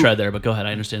where you tread there, but go ahead.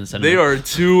 I understand the sentiment. They are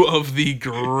 2 of the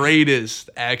greatest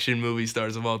action movie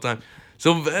stars of all time.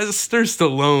 Sylvester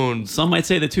Stallone. Some might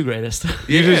say the two greatest.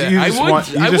 You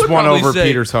just won over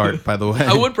Peter's heart, by the way.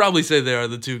 I would probably say they are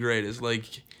the two greatest. Like,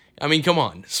 I mean, come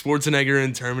on, Schwarzenegger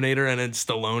and Terminator, and then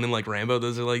Stallone and like Rambo.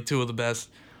 Those are like two of the best.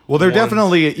 Well, they're ones.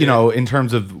 definitely, you know, in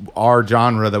terms of our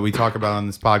genre that we talk about on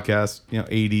this podcast, you know,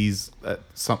 80s,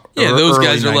 those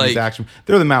guys are 90s like action.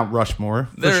 They're the Mount Rushmore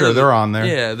for sure. They're on there.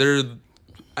 Yeah,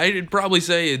 I'd probably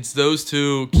say it's those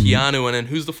two, Keanu, and then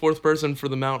who's the fourth person for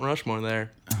the Mount Rushmore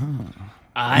there?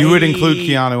 You would include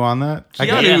Keanu on that?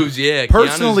 Keanu's, yeah.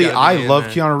 Personally, Keanu's gotta be I in love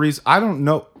there. Keanu Reeves. I don't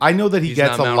know. I know that he He's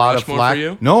gets not a Mount lot Rushmore of flack. for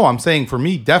you? No, I'm saying for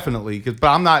me, definitely. But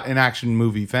I'm not an action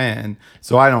movie fan,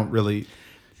 so I don't really.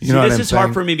 You know this what I'm is hard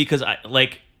saying? for me because I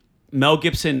like Mel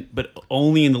Gibson, but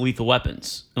only in the Lethal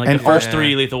Weapons, like And the first for-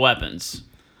 three Lethal Weapons.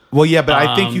 Well, yeah, but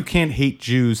I think you can't hate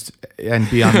Jews and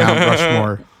be on Mount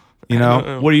Rushmore. You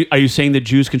know? What are you saying? The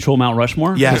Jews control Mount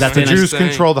Rushmore? Yes, that's the anti- Jews saying.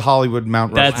 control the Hollywood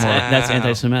Mount That's Rushmore. that's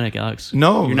anti-Semitic, Alex.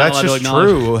 No, You're not that's allowed to just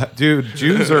acknowledge true, dude.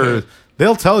 Jews are.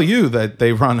 They'll tell you that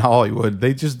they run Hollywood.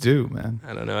 They just do, man.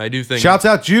 I don't know. I do think. Shouts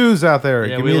out Jews out there.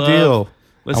 Yeah, Give we me a love- deal.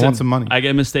 Listen, I want some money. I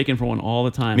get mistaken for one all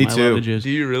the time. Me I too. love the Jews. Do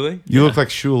you really? You look like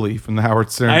Shuley from the Howard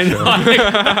Stern I show.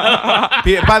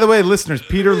 know. By the way, listeners,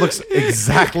 Peter looks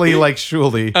exactly like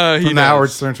Shuley He from the does. Howard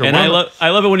Stern show. And I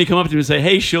love it when you come up to me and say,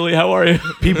 "Hey, Shuli, how are you?"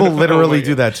 People literally my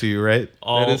do that to you, right?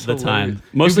 All That is the hilarious. time.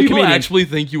 Most of Do the people comedians. actually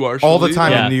think you are All the Shirley?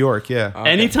 time Yeah. in New York, yeah.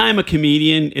 Anytime a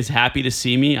comedian is happy to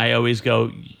see me, I always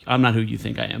go, "I'm not who you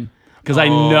think I am," because I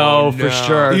know for no.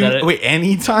 sure that it, Wait,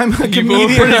 anytime a You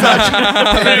comedian pretty is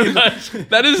much.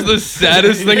 That is the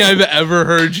saddest thing I've ever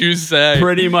heard you say.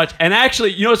 pretty much. And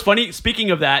actually, you know what's funny?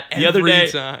 Speaking of that, the other Every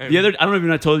day, time. I don't know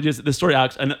if I told you the story,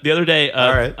 Alex. And the other day,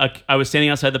 All right. I was standing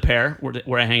outside the Pear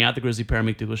where I hang out, the Grizzly Pear,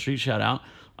 McDougal Street. Shout out.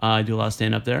 I do a lot of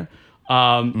stand up there.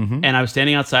 And I was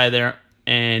standing outside there,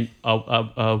 and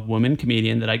a woman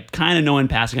comedian that I kind of know in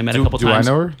passing. I met a couple do times.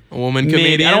 I know her? A woman Maybe.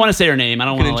 comedian. I don't want to say her name. I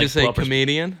don't want to Couldn't like just say blow up her-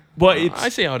 comedian. Well, it's I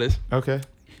see how it is. Okay.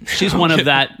 she's one of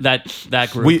that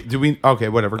group. Okay,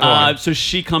 whatever. Go on. So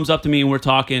she comes up to me and we're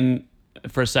talking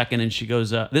for a second, and she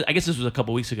goes, I guess this was a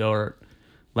couple weeks ago or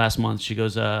last month. She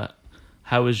goes,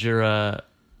 "How was your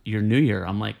New Year?"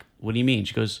 I'm like, "What do you mean?"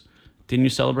 She goes, "Didn't you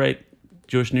celebrate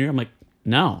Jewish New Year?" I'm like,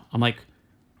 "No." I'm like,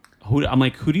 "Who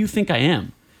do you think I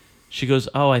am?" She goes,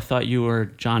 "Oh, I thought you were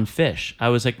John Fish." I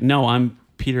was like, "No, I'm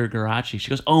Peter Garacci." She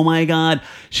goes, "Oh my God."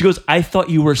 She goes, "I thought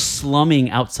you were slumming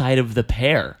outside of the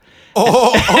Pear."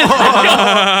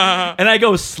 And I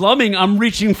go, "Slumming? I'm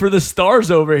reaching for the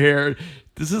stars over here.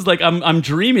 This is like I'm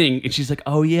dreaming." And she's like,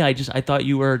 "Oh yeah, I thought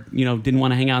you were, didn't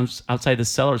want to hang out outside the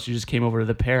cellar, so you just came over to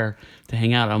the Pear to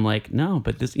hang out." I'm like, "No,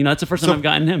 but this, that's the first time I've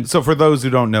gotten him." So for those who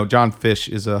don't know, John Fish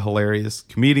is a hilarious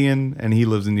comedian, and he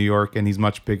lives in New York, and he's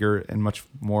much bigger and much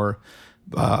more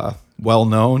well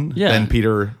known Yeah. than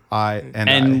Peter and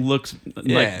I. looks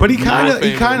Yeah. like, But he More kind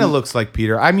famous. of looks like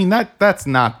Peter. I mean that's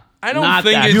not. I don't Not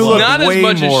think that it's close. not as way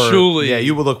much more, as Shuley. Yeah,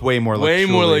 you would look way more like way Shuley.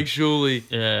 more like Shuley.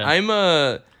 Yeah.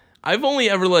 I've only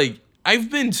ever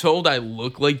I've been told I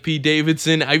look like Pete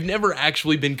Davidson. I've never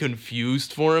actually been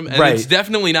confused for him, and Right. it's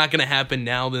definitely not going to happen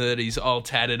now that he's all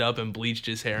tatted up and bleached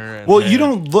his hair. And Well, you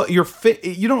don't look. You're fit.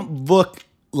 You don't look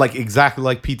like exactly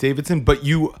like Pete Davidson, but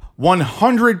you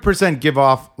 100% give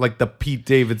off like the Pete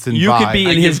Davidson you vibe. could be I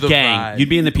in give his the gang. vibe. You'd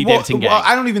be in the Pete Davidson gang. Well,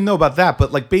 I don't even know about that,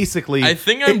 but like basically, I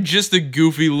think I'm just a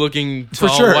goofy looking for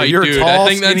tall sure white you're dude. a tall, I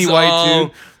think that's skinny white all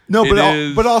dude. No, it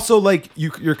is. but also like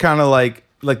you're kind of like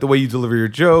the way you deliver your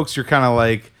jokes. You're kind of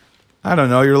like, I don't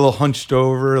know. You're a little hunched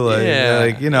over,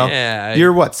 Yeah,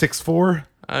 You're what, 6'4"?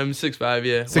 I'm 6'5",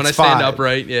 yeah. 6'5". When I stand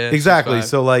upright, yeah. Exactly. 6'5".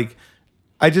 So like,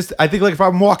 I think like if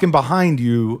I'm walking behind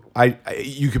you,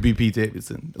 you could be Pete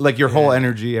Davidson. Like your whole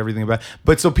energy, everything about.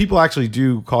 But so people actually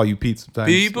do call you Pete sometimes.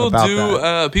 People about do.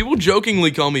 that. People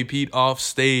jokingly call me Pete off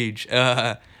stage,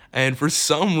 and for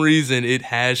some reason, it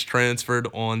has transferred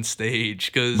on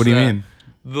stage. Cause, What do you mean?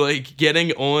 Like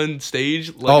getting on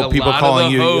stage, like People lot calling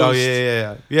of the you. Oh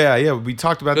hosts, yeah. We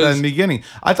talked about that in the beginning.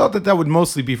 I thought that would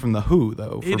mostly be from the Who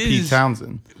though, for It Pete is.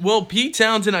 Townsend. Well, Pete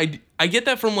Townsend, I get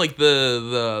that from like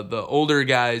the older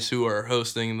guys who are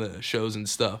hosting the shows and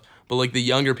stuff. But like the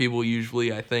younger people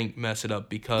usually, I think, mess it up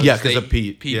because of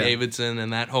Pete. Yeah. Davidson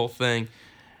and that whole thing.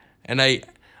 And I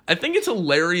think it's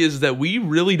hilarious that we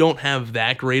really don't have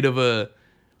that great of a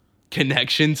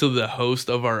connection to the host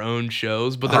of our own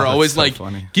shows, but they're that's always so like,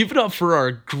 funny. give it up for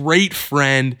our great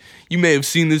friend. You may have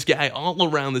seen this guy all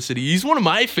around the city. He's one of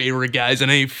my favorite guys, and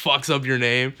then he fucks up your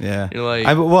name. Yeah. You're like,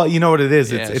 well, you know what it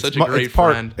is. Yeah, It's such a great it's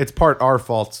part friend. it's part our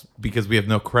fault because we have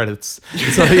no credits,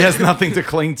 so he has nothing to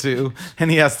cling to,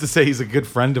 and he has to say he's a good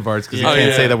friend of ours because he Oh, can't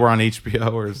yeah. say that we're on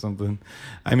HBO or something.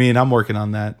 I mean, I'm working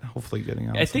on that. Hopefully, getting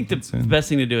on. I think the something soon. best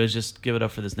thing to do is just give it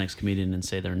up for this next comedian and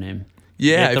say their name.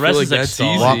 yeah, the I rest feel is like like that's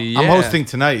stalled. easy. Well, yeah. I'm hosting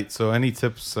tonight, so any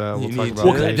tips we'll You talk need about. to-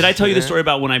 Well, later. did I tell you the Yeah. story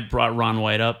about when I brought Ron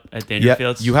White up at Yeah,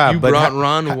 Dangerfields? you have. You but brought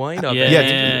Ron White up. Yeah.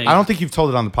 there. I don't think you've told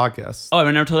it on the podcast. Oh,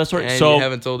 I never told that story. And so you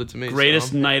haven't told it to me. so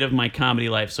greatest I'm- night of my comedy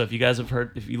life. So if you guys have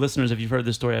heard, if you listeners, if you've heard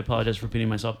this story, I apologize for repeating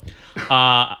myself.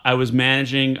 I was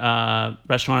managing a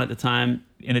restaurant at the time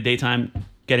in the daytime,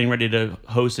 getting ready to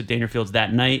host at Dangerfields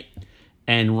that night.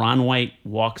 And Ron White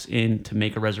walks in to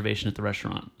make a reservation at the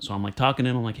restaurant. So I'm like talking to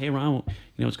him. I'm like, hey, Ron, you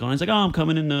know what's going on? He's like, oh, I'm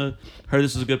coming in to, heard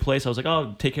this is a good place. I was like,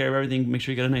 oh, take care of everything. Make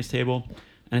sure you get a nice table.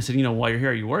 And I said, you know, while you're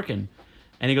here, are you working?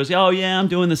 And he goes, oh, yeah, I'm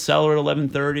doing the Cellar at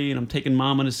 11:30, and I'm taking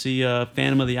Mama to see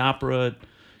Phantom of the Opera,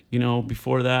 you know,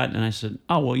 before that. And I said,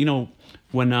 oh, well, you know,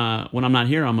 when I'm not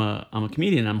here, I'm a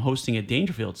comedian. I'm hosting at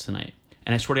Dangerfields tonight.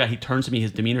 And I swear to God, he turns to me,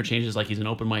 his demeanor changes like he's an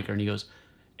open micer, and he goes,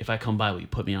 if I come by, will you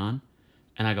put me on?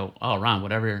 And I go, oh, Ron,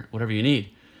 whatever you need.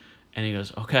 And he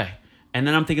goes, okay. And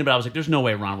then I'm thinking about it. I was like, there's no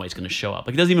way Ron White's going to show up.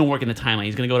 Like, he doesn't even work in the timeline.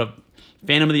 He's going to go to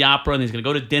Phantom of the Opera, and he's going to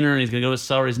go to dinner, and he's going to go to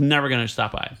Cellar. He's never going to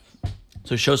stop by.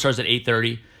 So the show starts at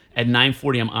 8:30. At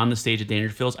 9:40, I'm on the stage at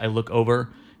Dangerfields. I look over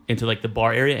into, like, the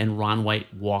bar area, and Ron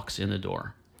White walks in the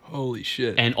door. Holy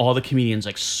shit. And all the comedians,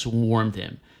 like, swarmed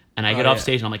him. And I get off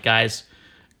stage, and I'm like, guys,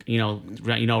 you know,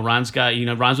 Ron's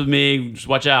with me. Just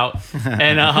watch out.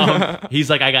 And he's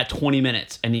like, I got 20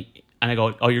 minutes. And I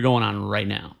go, oh, you're going on right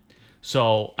now.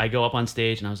 So I go up on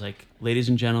stage, and I was like, ladies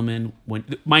and gentlemen,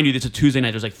 mind you, it's a Tuesday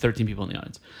night. There's like 13 people in the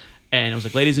audience. And I was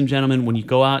like, ladies and gentlemen, when you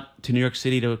go out to New York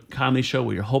City to a comedy show,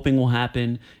 what you're hoping will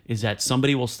happen is that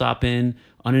somebody will stop in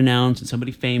unannounced and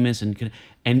somebody famous.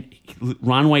 And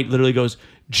Ron White literally goes,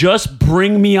 just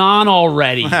bring me on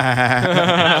already.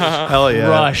 Hell yeah.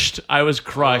 Crushed. I was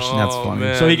crushed. That's funny.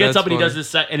 man, So he gets that's up and he funny. does this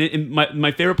set. And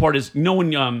my favorite part is, you know,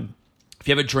 when if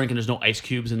you have a drink and there's no ice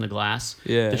cubes in the glass,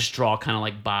 Yeah. the straw kind of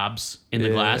like bobs in the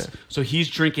Yeah. glass. So he's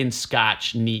drinking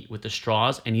scotch neat with the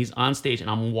straws, and he's on stage, and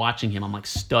I'm watching him. I'm like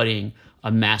studying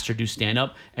a master do stand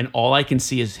up, and all I can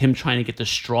see is him trying to get the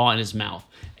straw in his mouth,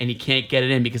 and he can't get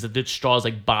it in because the straw is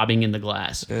like bobbing in the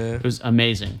glass. Yeah. It was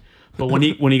amazing. But when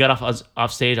he got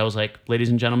off stage, I was like, ladies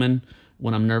and gentlemen,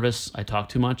 when I'm nervous, I talk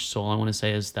too much. So all I want to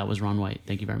say is that was Ron White.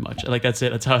 Thank you very much. Like, that's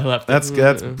it. That's how I left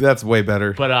it. That's way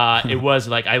better. But it was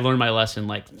like, I learned my lesson.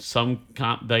 Like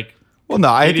Well, no,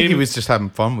 I think he didn't- was just having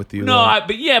fun with you. no,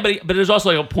 though. but there's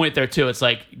also like a point there too. It's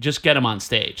like, just get him on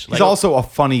stage. He's Like, also a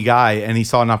funny guy, and he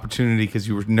saw an opportunity because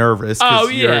you were nervous. 'cause Oh,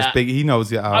 you're yeah. as big. He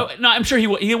knows. no, I'm sure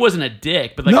he wasn't a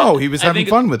dick, but like, No, he was I having think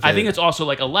fun with I it. think it's also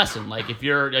like a lesson. Like, if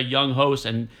you're a young host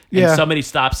and Yeah. somebody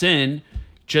stops in,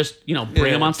 just bring Yeah.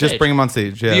 him on stage. just bring him on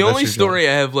stage. Yeah, The that's only your job. story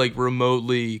I have like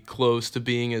remotely close to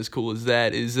being as cool as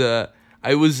that is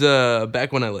I was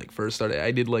back when I like first started.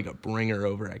 I did like a bringer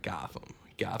over at Gotham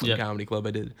Yep. Comedy Club.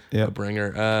 I did Yep. a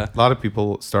bringer. A lot of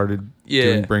people started Yeah.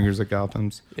 doing bringers at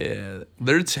Gotham's. Yeah,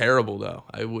 they're terrible though.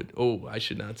 I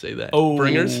should not say that. Oh,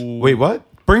 Bringers. Wait, what?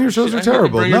 Bringer shows I are heard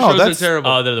terrible. bringer No, shows that's are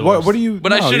terrible. Oh, they're the What? worst. What do you? But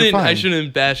no, I you're shouldn't. fine. I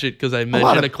shouldn't bash it because I lot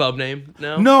mentioned of- a club name.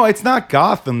 No. No, it's not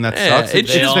Gotham that Yeah, sucks.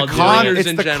 it's just the all bringers It's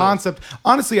in the general. concept.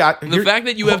 Honestly, The fact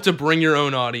that you have to bring your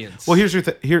own audience. Well, here's your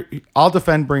here. I'll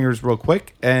defend bringers real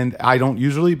quick, and I don't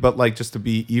usually, but like just to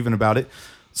be even about it.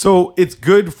 So it's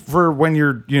good for when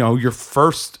you're, your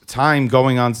first time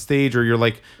going on stage, or you're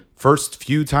like first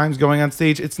few times going on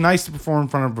stage. It's nice to perform in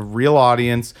front of a real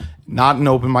audience, not an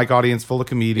open mic audience full of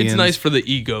comedians. it's nice for the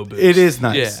ego boost. It is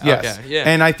nice. Yeah, Yes. okay, yeah.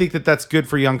 And I think that that's good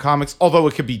for young comics, although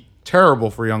it could be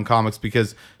terrible for young comics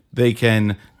because they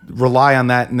can rely on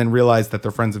that and then realize that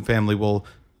their friends and family will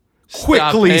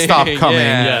quickly stop paying. coming.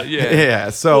 Yeah, yeah.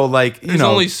 So like, There's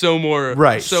only so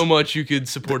Right. so much you could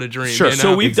support a dream. Sure. you know?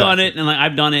 So we've Exactly. done it, and like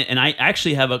I've done it, and I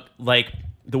actually have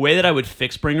the way that I would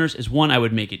fix bringers is, one, I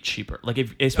would make it cheaper. Like,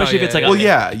 especially if yeah, it's like yeah. Well,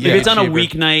 yeah, if yeah, it's on a cheaper.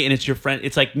 weeknight and it's your friend,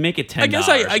 it's like, make it $10.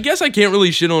 I guess I can't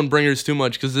really shit on bringers too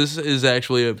much because this is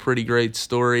actually a pretty great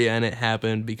story and it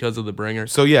happened because of the bringer.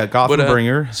 So yeah, Gotham But,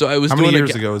 Bringer. So I was How doing many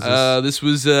years ago is this? This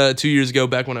was 2 years ago.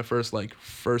 Back when I first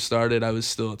started, I was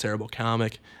still a terrible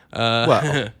comic.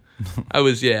 Well. I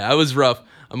was rough.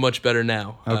 I'm much better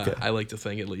now. Okay. I like to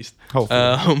think at least.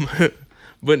 Hopefully.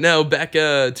 But no, back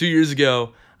 2 years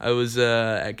ago, I was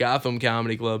at Gotham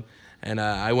Comedy Club, and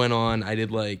I went on. I did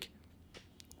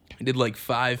I did like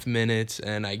 5 minutes,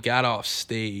 and I got off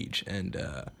stage, and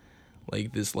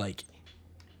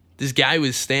this guy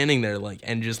was standing there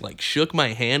and just shook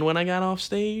my hand when I got off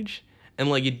stage, and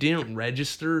it didn't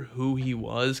register who he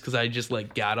was because I just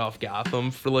got off Gotham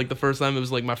for the first time. It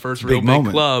was my first real big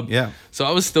club. Yeah. So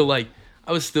I was still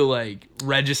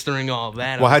registering all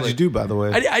that. Well, how'd you do, by the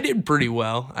way? I did pretty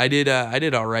well. I did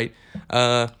all right.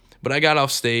 But I got off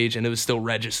stage, and it was still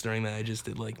registering that I just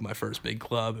did my first big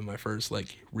club and my first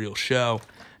real show,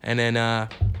 and then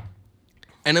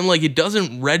it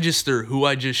doesn't register who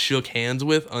I just shook hands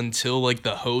with until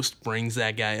the host brings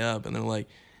that guy up, and they're like,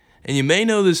 and you may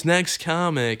know this next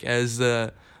comic as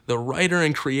the writer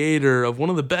and creator of one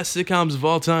of the best sitcoms of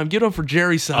all time. Give it up for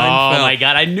Jerry Seinfeld. Oh my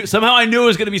God! I knew it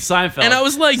was gonna be Seinfeld, and I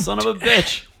was like, son of a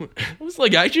bitch. I was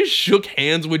like, I just shook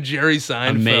hands with Jerry Seinfeld.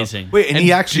 Amazing. Wait, and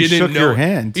he actually shook your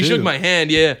hand, too. He shook my hand,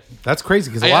 yeah. That's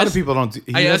crazy because a lot of people don't.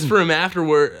 I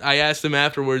asked him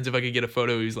afterwards if I could get a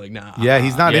photo. He was like, nah. Yeah,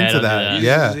 he's not into that.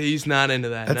 Yeah, he's not into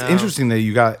that. That's interesting that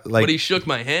you got But he shook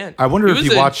my hand. I wonder if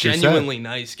he watched your set. He was a genuinely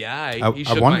nice guy. He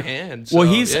shook my hand. Well,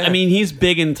 so, he's. yeah. I mean, he's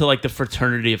big into the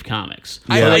fraternity of comics.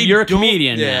 Yeah. You're a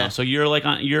comedian yeah. now, so you're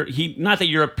not that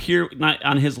you're a peer, not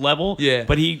on his level. Yeah.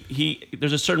 But he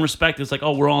there's a certain respect. It's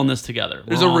we're all in this together.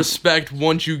 There's a respect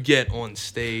once you get on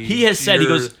stage. He has said, he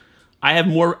goes, I have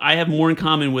more in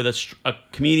common with a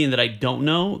comedian that I don't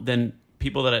know than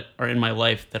people that are in my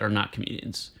life that are not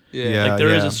comedians. Yeah. There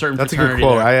is a certain That's a good fraternity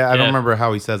quote. there. I don't remember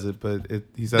how he says it, but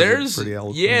he says it pretty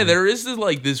eloquently. Yeah, there is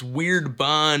this weird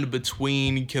bond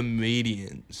between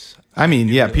comedians. I mean,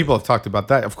 yeah, people have talked about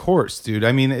that. Of course, dude.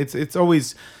 I mean, it's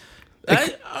always.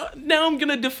 Now I'm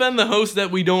gonna defend the host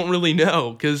that we don't really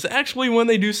know, because actually when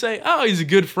they do say, "Oh, he's a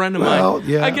good friend of mine,"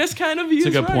 yeah. I guess kind of he It's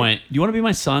is a good right. point. Do you want to be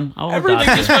my son? Everything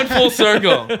just went full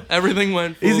circle. Everything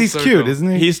went full He's circle. cute, isn't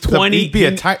he? He's 20.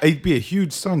 He'd be a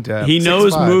huge son to have. He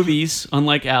knows 6'5". movies,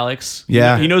 unlike Alex.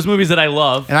 Yeah. He knows movies that I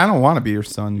love. And I don't want to be your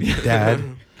son, Dad.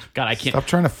 God, I can't. Stop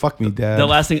trying to fuck me, Dad. The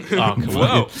last thing. Oh, come on.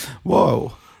 Whoa,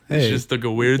 Whoa. it Hey. just took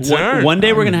a weird turn. One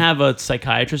day we're gonna have a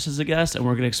psychiatrist as a guest, and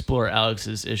we're gonna explore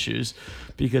Alex's issues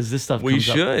because this stuff. We comes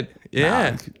up. should,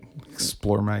 yeah.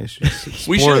 Explore my issues.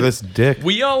 We Explore should- this dick.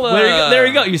 We all There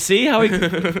you go. You see how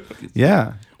he?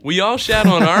 Yeah. We all shat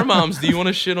on our moms. Do you want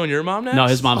to shit on your mom next? No,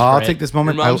 his mom's I'll great. take this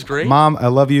moment. Your mom's great? Mom, I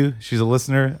love you. She's a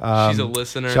listener. She's a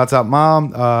listener. Shouts out,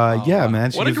 Mom. Yeah,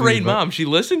 man. She What a gives me great advice. mom. She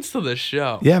listens to this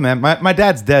show. Yeah, man. My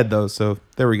dad's dead though, so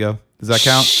there we go. Does that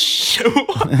count?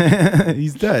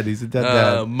 He's dead. He's a dead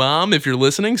dad. Mom, if you're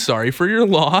listening, sorry for your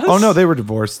loss. Oh no, they were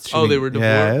divorced. She Oh, they didn't- were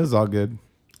Yeah, divorced? it was all good.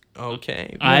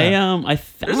 Okay.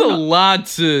 There's a lot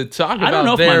to talk about don't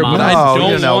know if my there, mom- but I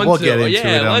No, don't want we'll to. get into Yeah,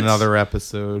 it on let's- another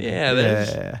episode. Yeah,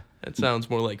 that sounds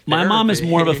more like My mom is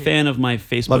therapy. more of a fan of my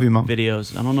Facebook Love you, Mom.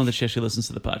 videos. I don't know that she actually listens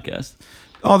to the podcast.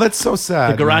 Oh, that's so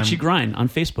sad. The Garachi man. Grind on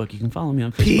Facebook. You can follow me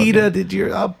on Facebook. Peter, did you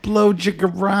upload your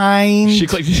grind? She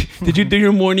clicked, did you do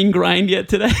your morning grind yet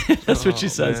today? That's what she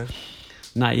says. man.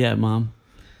 Not yet, Mom.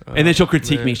 And then she'll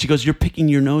critique man. me. She goes, "You're picking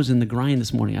your nose in the grind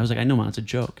this morning." I was like, "I know, Mom. It's a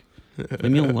joke.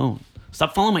 Leave me alone.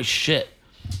 Stop following my shit."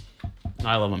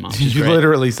 I love my mom. She's You great.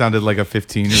 literally sounded like a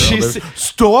 15-year-old. She's-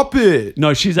 Stop it. No,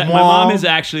 my Mom. mom is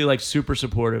actually super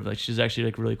supportive. She's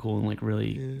actually really cool and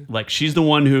really she's the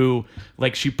one who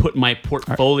she put my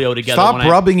portfolio together. Stop when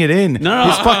rubbing it in. No.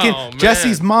 His fucking Oh, man.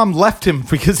 Jesse's mom left him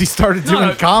because he started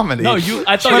doing comedy. No,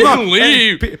 I thought My you mom, didn't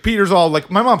leave. and Peter's all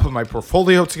like, my mom put my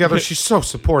portfolio together. She's so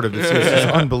supportive. It's just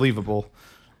unbelievable.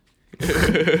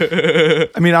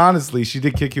 I mean, honestly, she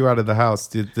did kick you out of the house.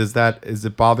 Does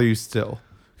it bother you still?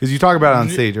 Because you talk about it on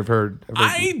stage. I've heard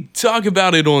I talk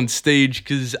about it on stage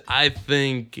because I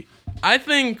think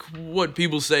what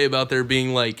people say about there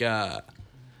being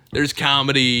there's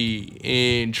comedy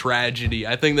in tragedy.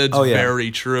 I think that's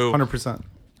very true. 100%.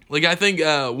 I think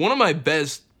one of my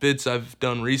best bits I've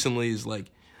done recently is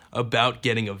about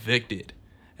getting evicted,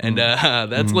 and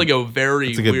that's a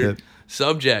very a good weird bit.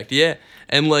 subject. Yeah,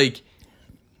 and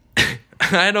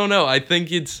I don't know. I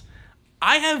think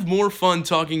I have more fun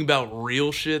talking about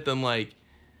real shit than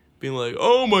being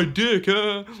oh my dick,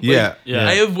 huh? Yeah.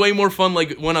 I have way more fun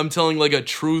when I'm telling a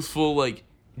truthful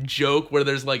joke where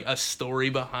there's a story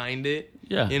behind it.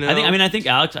 Yeah, you know. I think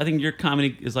Alex. I think your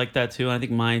comedy is like that too. And I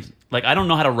think mine. I don't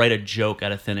know how to write a joke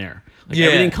out of thin air. Yeah.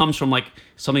 Everything comes from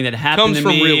something that happened Comes to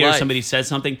from me real or life. somebody said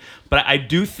something. But I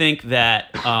do think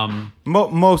that.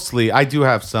 Mostly, I do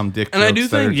have some dick And jokes I do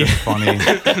that are think- just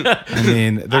funny. I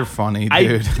mean, they're funny,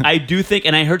 dude. I do think,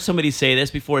 and I heard somebody say this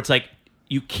before. It's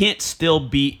you can't still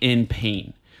be in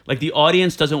pain. The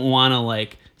audience doesn't want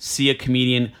to see a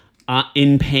comedian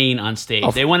in pain on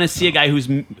stage. They want to see a guy who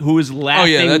is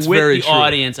laughing that's with very the true.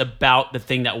 audience about the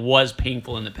thing that was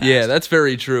painful in the past. Yeah, that's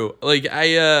very true. Like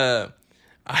I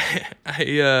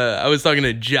was talking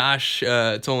to Josh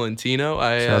Tolentino.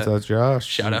 Shout out Josh.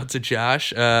 Shout out to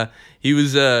Josh. He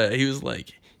was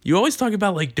like, you always talk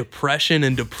about like depression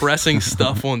and depressing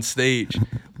stuff on stage,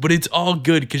 but it's all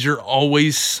good because you're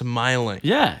always smiling.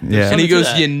 Yeah. Yeah. And he something to goes,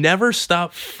 that. you never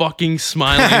stop fucking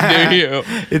smiling, do you?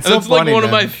 It's and so it's like funny, one of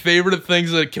man. my favorite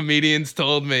things that comedians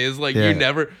told me is like, Yeah. you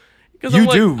never. Because You I'm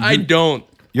like, do. I don't.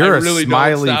 You're I a really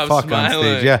smiley don't stop fuck smiling.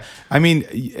 on stage. Yeah. I mean,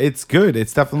 it's good.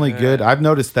 It's definitely good. I've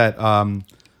noticed that,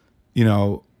 you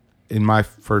know, in my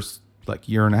first like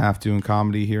year and a half doing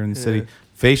comedy here in the city,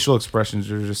 facial expressions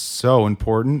are just so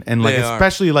important. And like, They are.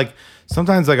 especially like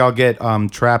sometimes like I'll get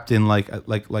trapped in like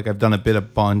I've done a bit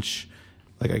of bunch.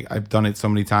 Like I've done it so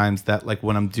many times that like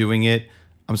when I'm doing it,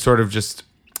 I'm sort of just,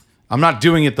 I'm not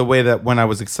doing it the way that when I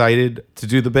was excited to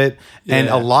do the bit. And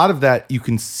Yeah. a lot of that you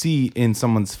can see in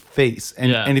someone's face.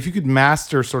 And Yeah. and if you could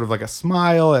master sort of like a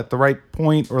smile at the right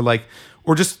point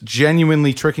or just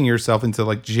genuinely tricking yourself into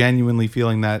like genuinely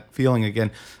feeling that feeling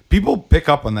again, people pick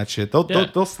up on that shit.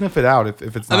 They'll sniff it out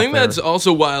if it's not I think there. that's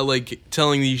also why I like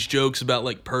telling these jokes about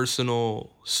like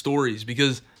personal stories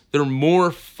because they're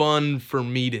more fun for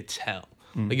me to tell.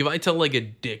 Like if I tell like a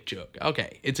dick joke,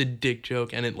 okay, it's a dick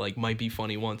joke and it like might be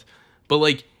funny once. But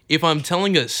like if I'm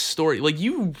telling a story, like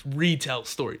you retell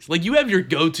stories. Like you have your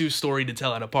go-to story to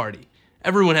tell at a party.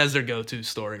 Everyone has their go-to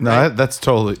story. No, right? that's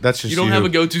just You don't have a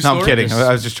go-to No, I'm story? kidding.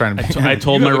 I was just trying to. I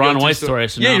told You my have a Ron go-to White story. story.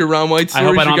 So Yeah, now your Ron White I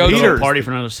hope I story's don't your have to go to go-to. a party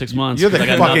for another 6 months. You're the 'cause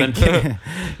I got fucking nothing. king.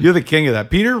 You're the king of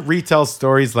that. Peter retells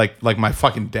stories like my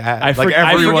fucking dad. I like for-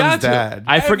 I everyone's forgot to. dad.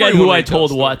 I forget Everyone who I retells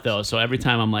told what stories. though. So every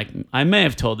time I'm like, I may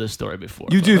have told this story before.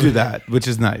 You but- do that, which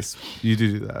is nice. You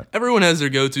do that. Everyone has their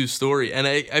go-to story. And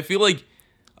I feel like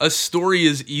a story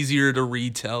is easier to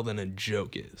retell than a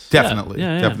joke is. Definitely,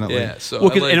 Yeah, yeah. definitely. Yeah, so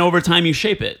Well, I like- and over time you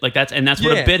shape it. Like that's what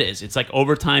Yeah. a bit is. It's like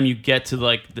over time you get to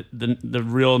like the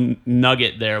real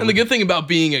nugget there. And the good thing about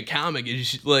being a comic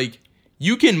is like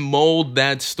you can mold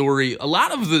that story. A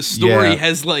lot of the story Yeah.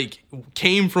 has like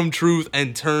came from truth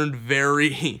and turned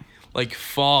very like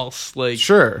false. Like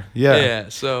Sure. Yeah. Yeah,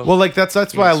 so- well, like that's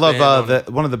why I love expand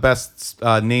on one of the best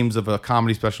names of a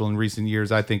comedy special in recent years.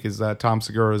 I think is Tom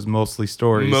Segura's Mostly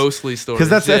Stories. Mostly Stories, because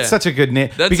that's yeah. such a good name.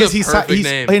 That's because a perfect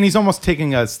name. and he's almost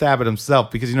taking a stab at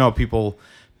himself because people.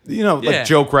 Like Yeah.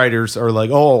 joke writers are like,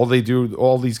 all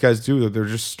these guys do, they're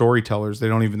just storytellers. They're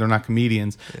not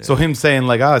comedians. So him saying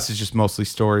like, this is just mostly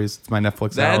stories. It's my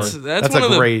Netflix that's hour. that's one a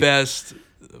of great,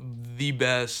 the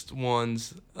best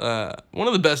ones. One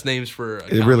of the best names for a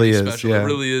comedy really is, special. yeah. It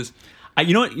really is.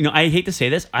 I hate to say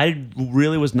this. I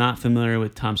really was not familiar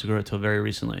with Tom Segura until very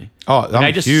recently. Oh, I'm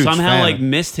I just a huge somehow fan. like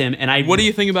missed him. And I What do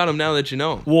you think about him now that you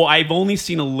know him? Well, I've only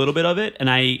seen a little bit of it, and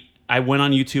I went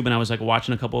on YouTube and I was like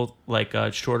watching a couple like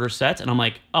shorter sets, and I'm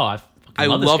like, oh, I I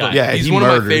love this love guy. him. Yeah, He's he one of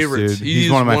my murders, favorites. dude.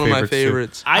 He's one of my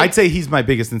favorites. too. I- I'd say he's my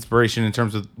biggest inspiration in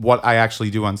terms of what I actually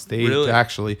do on stage. Really?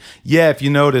 Actually, yeah. If you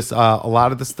notice, a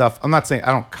lot of the stuff. I'm not saying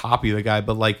I don't copy the guy,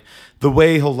 but like the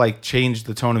way he'll like change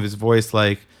the tone of his voice,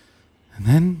 like, and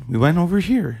then we went over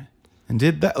here and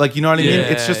did that. Like, you know what I mean? Yeah,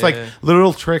 It's just like yeah.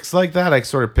 little tricks like that. I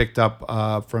sort of picked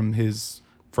up from his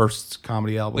first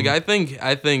comedy album. Like I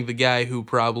think the guy who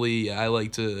probably I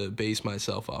like to base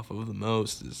myself off of the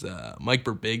most is Mike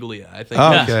Birbiglia. I think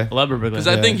Oh, Yeah, okay. I love Birbiglia. because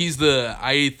I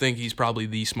think he's probably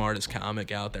the smartest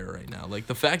comic out there right now. Like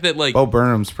the fact that like Bo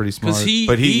Burnham's pretty smart, 'Cause he-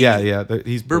 but he-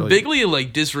 he's brilliant. Birbiglia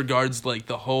like disregards like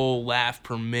the whole laugh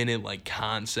per minute like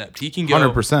concept. He can go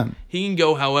 100%. He can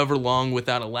go however long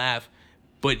without a laugh,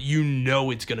 but you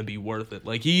know it's gonna be worth it.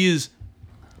 Like he is.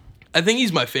 I think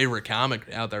he's my favorite comic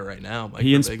out there right now. Mike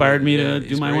he inspired Birbiglia. me Yeah, to he's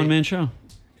do my great. one man show.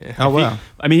 Oh wow,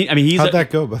 I mean, he's how'd that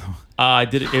go? By the way? I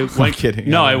did it. It went kidding.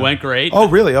 No, I it don't know. went great. Oh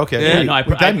really? Okay. Yeah, Hey, no,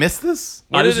 did I miss this?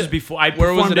 Where This did is it- before I where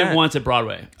was performed it it at? once at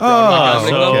Broadway. Oh,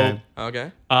 so- okay.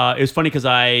 Okay. It was funny because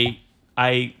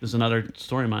there's another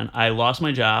story of mine. I lost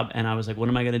my job and I was like, what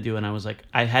am I gonna do? And I was like,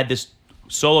 I had this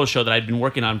solo show that I'd been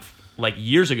working on like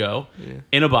years ago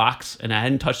in a box, and I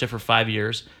hadn't touched it for 5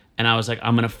 years. And I was like,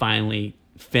 I'm gonna finally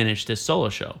finish this solo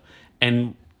show.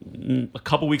 And a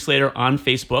couple weeks later on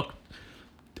Facebook,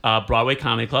 Broadway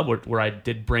Comedy Club, where I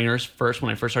did Bringers first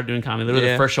when I first started doing comedy. Literally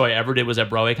Yeah. the first show I ever did was at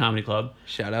Broadway Comedy Club.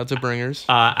 Shout out to Bringers.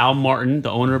 Al Martin, the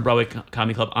owner of Broadway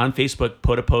Comedy Club, on Facebook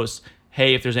put a post,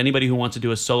 hey, if there's anybody who wants to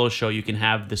do a solo show, you can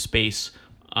have the space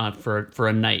for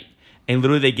a night. And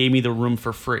literally they gave me the room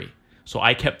for free. So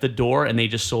I kept the door and they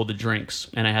just sold the drinks.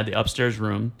 And I had the upstairs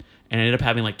room. and I ended up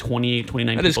having like 28,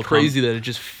 29 That people is crazy come. that it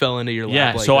just fell into your lap.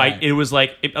 Yeah, like so that. it was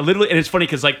like literally, and it's funny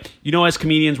because like as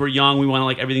comedians we're young, we want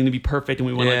like everything to be perfect, and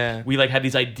we want Yeah. we have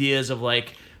these ideas of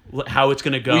like how it's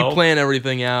gonna go. We plan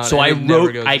everything out. So and I it never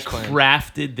wrote, goes I as planned.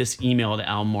 crafted this email to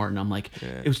Al Martin. I'm like,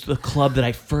 it was the club that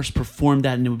I first performed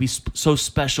at, and it would be so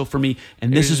special for me.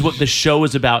 And this is what the show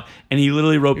is about. And he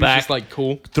literally wrote It was back, just like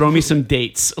cool. throw me some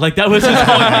dates. Like that was his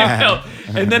whole email.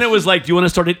 And then it was like, do you want to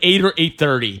start at 8 or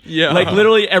 8:30? Yeah. Like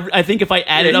literally, I think if I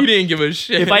added Yeah, up, he didn't give a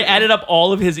shit. if I added up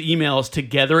all of his emails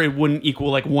together, it wouldn't equal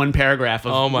like one paragraph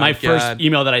of Oh my first God.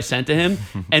 email that I sent to him.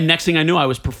 And next thing I knew, I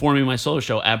was performing my solo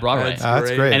show at Broadway.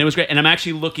 That's great. And it was great. And I'm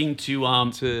actually looking to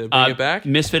To bring it back?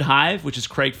 Misfit Hive, which is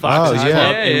Craig Fox's Oh, yeah.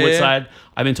 club Yeah, in yeah, Woodside.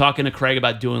 I've been talking to Craig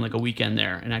about doing like a weekend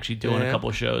there and actually doing a Yeah. couple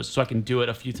of shows so I can do it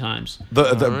a few times.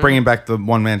 Bringing back the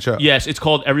one-man show. Yes, it's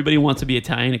called Everybody Wants to Be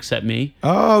Italian Except Me.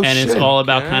 Oh, and it's shit. all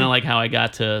about Okay. kind of like how I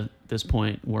got to this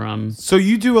point where I'm. So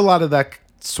you do a lot of that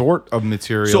sort of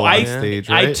material So on I stage,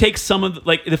 right? I take some of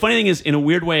like the funny thing is in a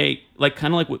weird way like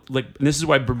kind of like and this is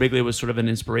why Birbiglia was sort of an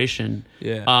inspiration.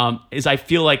 Yeah. Is I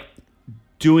feel like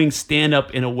doing stand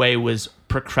up in a way was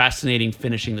procrastinating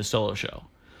finishing the solo show.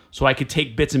 So I could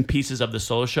take bits and pieces of the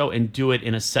solo show and do it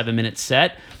in a 7-minute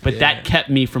set, but that kept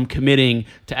me from committing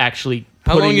to actually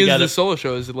How putting long is together. the solo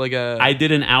show? Is it like a I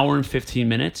did an hour and 15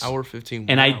 minutes. hour 15?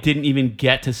 And I Wow. didn't even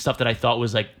get to stuff that I thought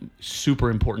was like super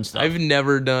important stuff. I've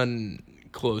never done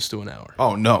close to an hour.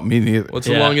 Oh no, me neither. What's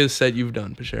Yeah. the longest set you've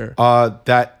done, Pashera?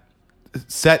 That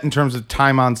set in terms of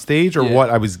time on stage or Yeah. what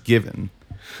I was given?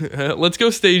 Let's go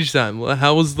stage time.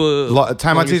 How was the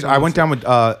Time on longest stage. I went down with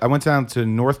I went down to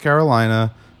North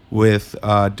Carolina with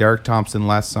Derek Thompson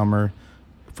last summer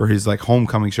for his like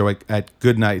homecoming show at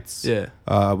Good Nights.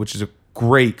 Yeah. Which is a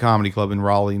great comedy club in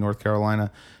Raleigh, North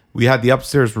Carolina. We had the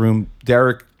upstairs room.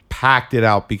 Derek packed it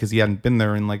out because he hadn't been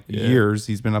there in like years.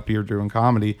 He's been up here doing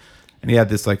comedy, and he had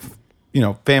this like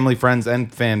family, friends,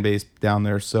 and fan base down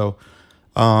there. So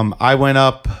I went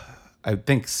up, I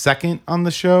think second on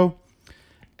the show,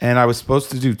 and I was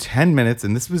supposed to do 10 minutes,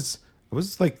 and it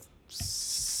was like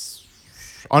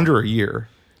under a year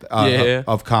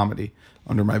of comedy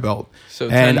under my belt. So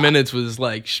And 10 minutes was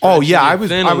like. Oh, yeah, stretching I it was-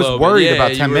 thin I a was little bit. worried Yeah,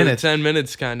 about you 10 were minutes. 10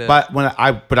 minutes, kind of.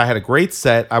 But I had a great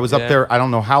set. I was up Yeah. there. I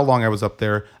don't know how long I was up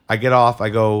there. I get off. I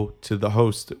go to the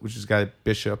host, which is a guy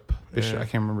Bishop. I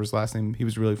can't remember his last name. He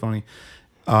was really funny.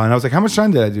 And I was like, "How much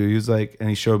time did I do?" He was like, and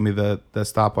he showed me the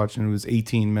stopwatch, and it was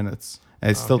 18 minutes. And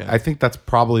it's still, Okay. I think that's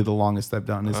probably the longest I've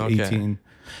done is Okay. 18.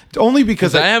 Only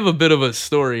because I have a bit of a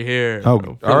story here. Oh,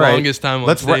 for all right. longest time on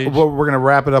Let's stage. we're gonna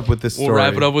wrap it up with this story. We'll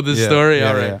wrap it up with this Yeah, story. yeah,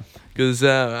 All right. yeah. Because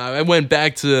I went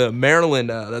back to Maryland.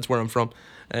 That's where I'm from.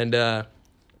 And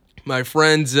my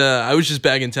friends, I was just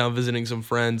back in town visiting some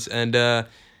friends. And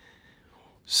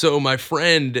so my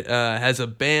friend has a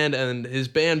band, and his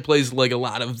band plays like a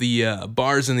lot of the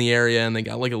bars in the area. And they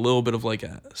got like a little bit of like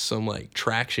some like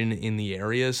traction in the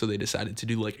area. So they decided to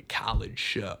do like a college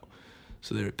show.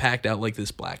 So they packed out like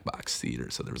this black box theater.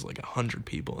 So there was like 100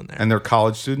 people in there. And they're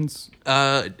college students.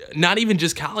 Not even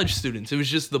just college students. It was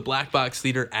just the black box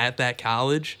theater at that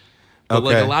college. But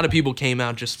like Okay. a lot of people came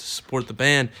out just to support the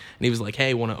band, and he was like,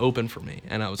 "Hey, want to open for me?"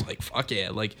 And I was like, "Fuck yeah!"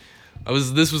 Like,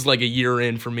 this was like a year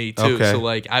in for me too. Okay. So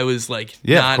like I was like,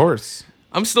 Yeah, of course.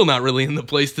 I'm still not really in the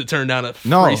place to turn down a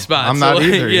No, free spot. I'm So, not like,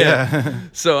 either. Yeah.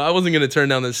 So I wasn't gonna turn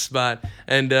down this spot,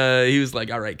 and he was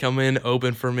like, "All right, come in,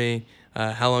 open for me.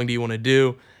 How long do you want to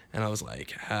do?" And I was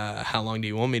like, "How long do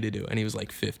you want me to do?" And he was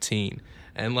like, 15.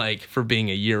 And like for being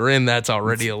a year in, that's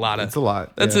already a lot of. It's a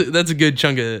lot. That's yeah. that's a good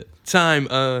chunk of time.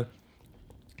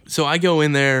 So I go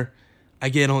in there, I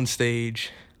get on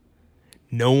stage.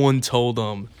 No one told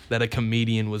them that a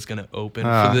comedian was gonna open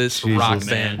for this Jesus. rock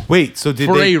band. Wait, so did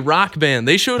For they? a rock band,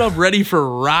 they showed up ready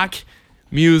for rock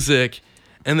music,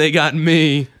 and they got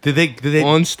me Did they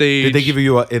on stage. Did they give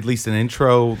you at least an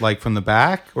intro like from the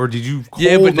back, or did you?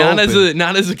 Yeah, but cold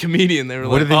not as a comedian. They were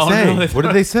What like, did they "Oh, say? no, What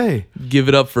did they say? give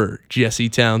it up for Jesse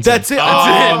Townsend." That's it.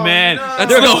 Oh, man.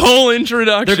 That's the whole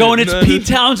introduction. They're going, it's Pete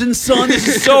Townsend's son. This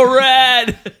is so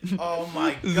rad. Oh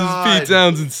my This is Pete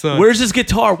Townsend's son. Where's his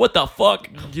guitar? What the fuck?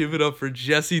 Give it up for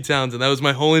Jesse Townsend. That was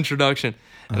my whole introduction.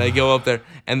 And I go up there,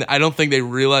 and I don't think they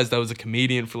realized I was a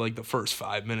comedian for like the first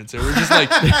 5 minutes. They were just like,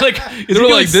 Like, is he were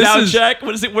doing like, this sound is- check?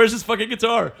 What is it? Where's his fucking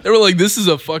guitar? they were like, "This is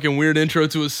a fucking weird intro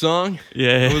to a song."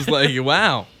 Yeah. I was like,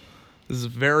 "Wow, this is a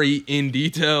very in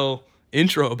detail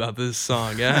intro about this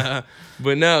song." Yeah,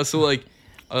 but no, so like,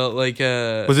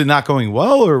 Was it not going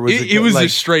well, or was it was a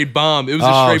straight bomb. It was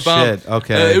a straight bomb. Shit.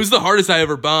 Okay. It was the hardest I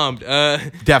ever bombed.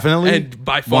 Definitely. And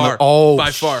by far,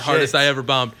 hardest I ever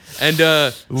bombed. And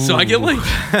so I get like.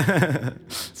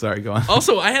 Sorry, go on.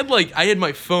 Also, I had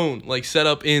my phone like set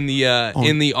up in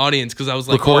the audience because I was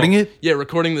like recording it. Yeah,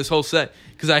 recording this whole set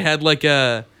because I had like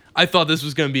I thought this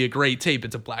was gonna be a great tape.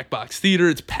 It's a black box theater.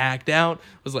 It's packed out.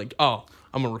 I was like, oh,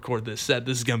 I'm gonna record this set.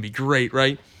 This is gonna be great,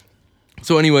 right?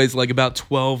 So, anyways, like about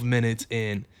 12 minutes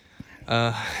in,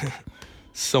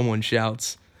 someone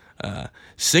shouts,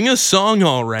 "Sing a song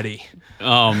already."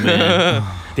 Oh man,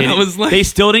 they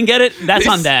still didn't get it. That's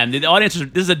on them. The audience.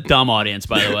 This is a dumb audience,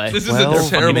 by the way. This is a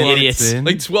terrible idiots.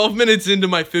 Like 12 minutes into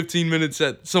my 15-minute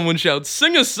set, someone shouts,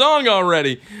 "Sing a song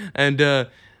already!" And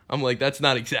I'm like, that's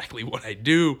not exactly what I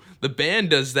do. The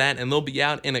band does that, and they'll be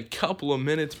out in a couple of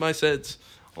minutes. My set's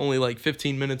only like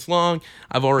 15 minutes long.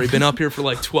 I've already been up here for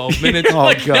like 12 minutes.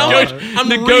 Oh, God. Now I'm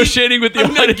negotiating with the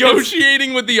audience.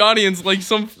 negotiating with the audience like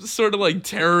some sort of like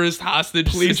terrorist hostage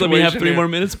Please let situation me have 3 here. more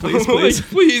minutes, please, Like, please.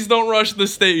 please don't rush the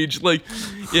stage. Like,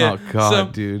 yeah. Oh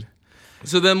God, dude.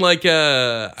 So then, like,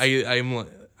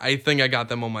 I think I got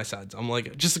them on my sides. I'm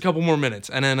like, just a couple more minutes,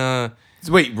 and then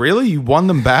Wait, really? You won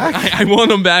them back? I won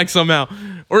them back somehow,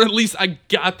 or at least I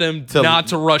got them not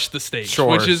to rush the stage, Sure.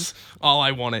 which is all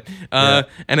I wanted. And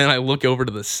then I look over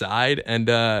to the side, and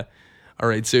all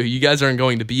right, so you guys aren't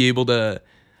going to be able to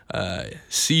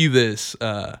see this.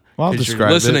 I'll 'cause describe you're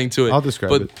listening it. to it. I'll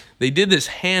describe but it. they did this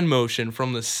hand motion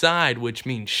from the side, which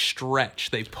means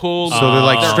stretch. They pulled. So they're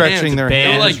like their stretching hands. their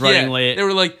Band They were hands. is like, running yeah, late. They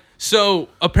were like, so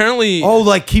apparently. Oh,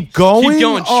 like keep going? Keep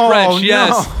going, Oh, stretch,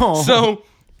 yes. no.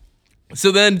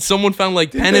 So then someone found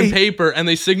like pen and they- paper and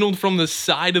they signaled from the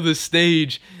side of the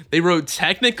stage. They wrote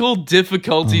technical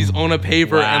difficulties on a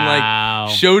paper Wow. and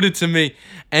like showed it to me.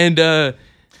 And That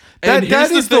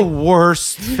here's is the thing.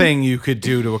 worst thing you could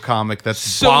do to a comic that's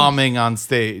So- bombing on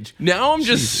stage. Now I'm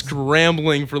just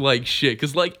scrambling for like shit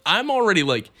cuz like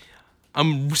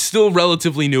I'm still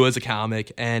relatively new as a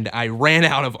comic, and I ran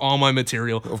out of all my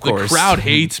material. Of The course. crowd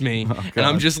hates me, and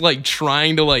I'm God. just like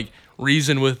trying to like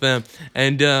reason with them.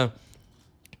 And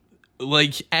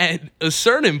like at a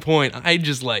certain point, I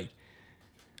just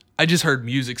heard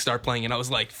music start playing, and I was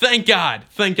like, "Thank God,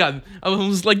 thank God!" I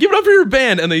was like, "Give it up for your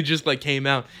band!" And they just like came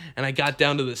out, and I got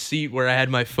down to the seat where I had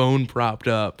my phone propped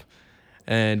up,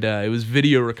 and it was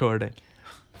video recording.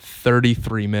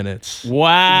 33 minutes.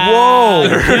 Wow.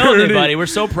 Whoa. Killed it, buddy. We're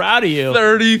so proud of you.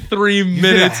 33 did a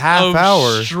minutes half of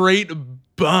hour. straight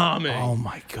bombing. Oh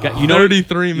my God. God, you know,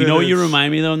 33 You know what you minutes.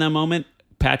 remind me though in that moment?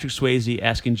 Patrick Swayze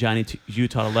asking Johnny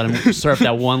Utah to let him surf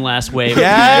that one last wave.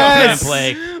 Yes!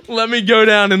 Play, Let me go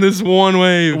down in this one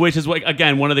wave. which is like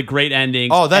again one of the great endings.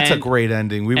 Oh, that's a And great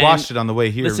ending. We and watched it on the way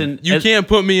here. Listen, You as- can't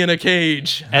put me in a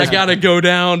cage. I as- gotta go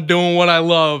down doing what I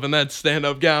love, and that's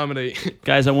stand-up comedy.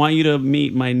 guys, I want you to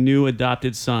meet my new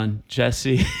adopted son,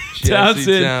 Jesse Jesse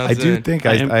Townsend. I do think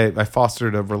I am- I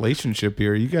fostered a relationship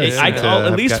here. You guys, I, seem to at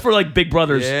have least got- for like big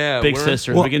brothers, Yeah, big we're-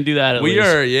 sisters, well, we can do that. At We least.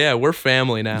 are, we're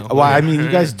family now. Well, I mean,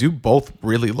 you guys do both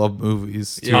really love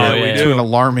movies to, Yeah, we to do. an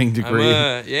alarming I'm, degree.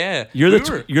 yeah. You're We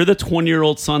the were- you're the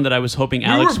 20-year-old son that I was hoping we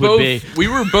Alex were would both, be. We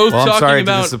were both Well, I'm talking sorry to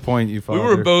about. disappoint you, We Father.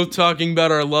 were both talking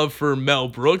about our love for Mel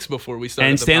Brooks before we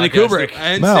started And the Stanley podcast. Kubrick.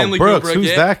 And Mel Stanley Brooks. Kubrick, Who's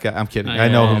yeah. that guy? I'm kidding. Oh, I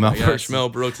know yeah. who Oh Mel My Brooks gosh, Mel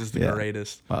Brooks is the Yeah.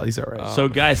 greatest. Well, he's all right. So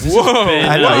guys, this Whoa, has been.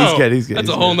 I know, whoa. he's good, he's good, That's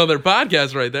he's a whole good. nother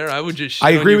podcast right there. I would just. Shit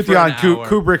I agree with for you an on hour.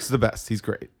 Kubrick's the best. He's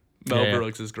great. Mel Yeah.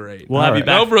 Brooks is great. We'll have you Alright.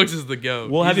 back. Mel Brooks is the goat.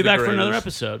 We'll have He's you back the for another greatest.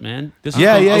 episode, man. This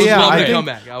Yeah, is yeah, I would yeah. love I to think, come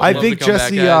back. I would I love think to come back,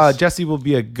 Jesse guys. Jesse will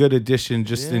be a good addition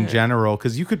just in Yeah. general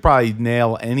because you could probably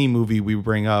nail any movie we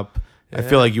bring up. I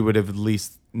feel like you would have at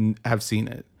least have seen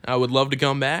it. I would love to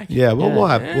come back. Yeah, well,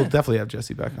 Yeah. we'll definitely have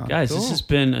Jesse back on. Guys, this has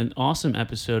been an awesome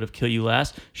episode of Kill You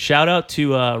Last. Shout out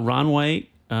to Ron White,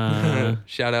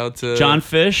 Shout out to John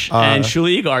Fish, and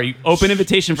Shuli Egar. Open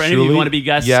invitation for any of you who Shuli, want to be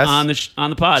guests yes. on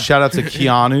the pod. Shout out to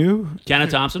Keanu. Keanu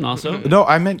Thompson also. No,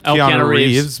 I meant Oh, Keanu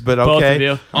Reeves, but Both okay. of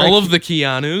you. all of the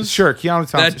Keanus. Sure, Keanu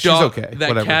Thompson. That She's dog, okay. that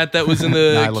Whatever. cat that was in Nah, I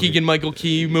the love you. Keegan Michael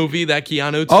Key movie, that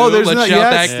Keanu too. Oh, there's let's no- shout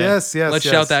yes, that, yes, yes, Let's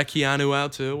yes. shout that Keanu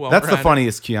out too. while That's we're the at it.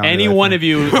 funniest Keanu. Any I one think. of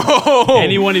you, Oh,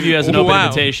 any one of you has an open wow.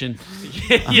 invitation.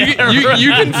 You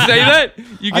can say that.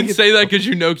 You can get- say that because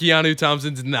you know Keanu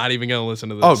Thompson's not even going to listen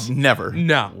to this. Oh, never.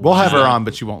 No. We'll have her on,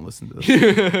 but she won't listen to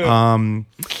this.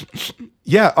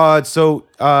 Yeah. So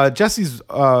Jesse's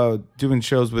doing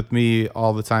shows with me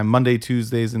all the time, Monday,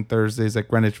 Tuesdays, and Thursdays at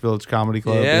Greenwich Village Comedy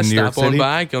Club Yeah, in New York stop on City.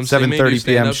 by, come see me, do 7:30 p.m.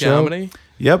 stand-up show. comedy.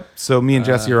 Yep. So me and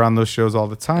Jesse are on those shows all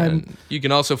the time. And you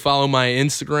can also follow my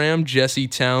Instagram, Jesse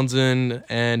Townsend,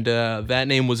 and that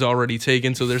name was already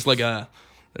taken. So there's like a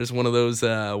There's one of those.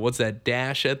 What's that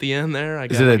dash at the end there?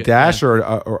 Is it a dash or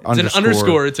It's an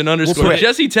underscore. It's an underscore. We'll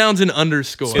Jesse Townsend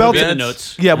underscore. Spelled in the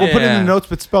notes. Yeah, we'll put it in the notes,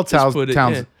 but spell put it-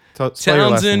 Townsend. yeah. Spell your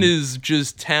last Townsend name. is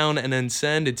just town and then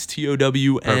send. It's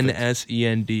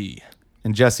TOWNSEND.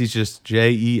 And Jesse's just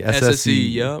JESSE.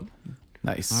 SSE. Yup.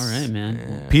 Nice. All right,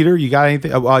 man. Peter, you got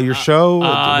anything? Your show?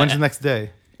 When's the next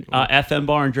day? FM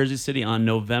Bar in Jersey City on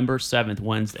November 7th,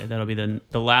 Wednesday. That'll be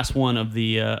the last one of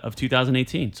the of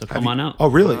 2018. So come on out. Oh,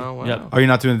 really? Oh, wow. Yep. Are you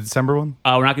not doing the December one?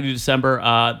 We're not going to do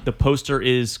December. The poster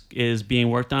is being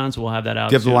worked on, so we'll have that out.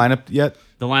 Do you have the soon. lineup yet?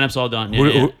 The lineup's all done. Yeah,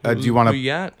 Who, yeah. do you want Who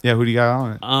you got? Yeah, who do you got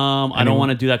on it? I don't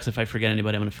want to do that because if I forget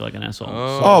anybody, I'm going to feel like an asshole.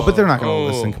 Oh, but they're not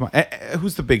going to listen. Come on.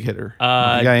 Who's the big hitter? You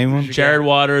got anyone? Jared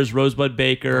Waters, Rosebud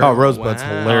Baker. Oh, Rosebud's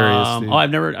Wow. hilarious. Dude. I've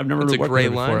never It's a worked great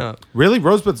with her before. lineup. Really?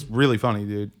 Rosebud's really funny,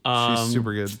 dude. She's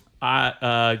super good.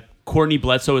 Courtney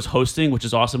Bledsoe is hosting, which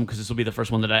is awesome because this will be the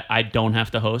first one that I don't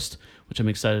have to host, which I'm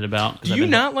excited about. Do you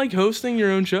not like hosting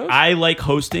your own shows? I like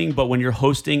hosting, but when you're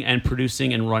hosting and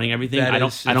producing and running everything, That I don't.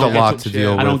 is- I It's don't a get lot to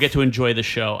deal I don't with. get to enjoy the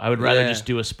show. I would rather Yeah. just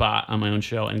do a spot on my own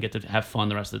show and get to have fun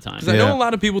the rest of the time. 'Cause I know a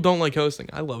lot of people don't like hosting.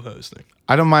 I love hosting.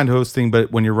 I don't mind hosting,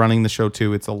 but when you're running the show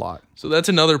too, it's a lot. So that's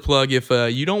another plug. If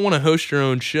you don't want to host your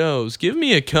own shows, give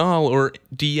me a call or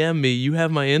DM me. You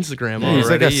have my Instagram already. He's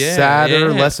like a Yeah,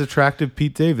 sadder, yeah. less attractive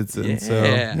Pete Davidson. So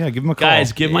Yeah. yeah, give him a call.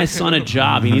 Guys, give my son a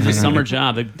job. He needs a summer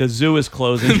job. The zoo is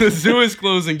closing. The zoo is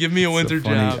closing. Give me a winter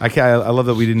Funny. job. I love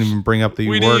that we didn't even bring up that you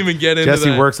We didn't work. even get into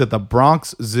Jesse that. works at the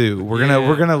Bronx Zoo. We're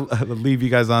Yeah. gonna leave you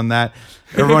guys on that.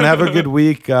 Everyone have a good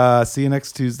week. See you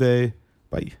next Tuesday.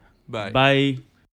 Bye. Bye. Bye.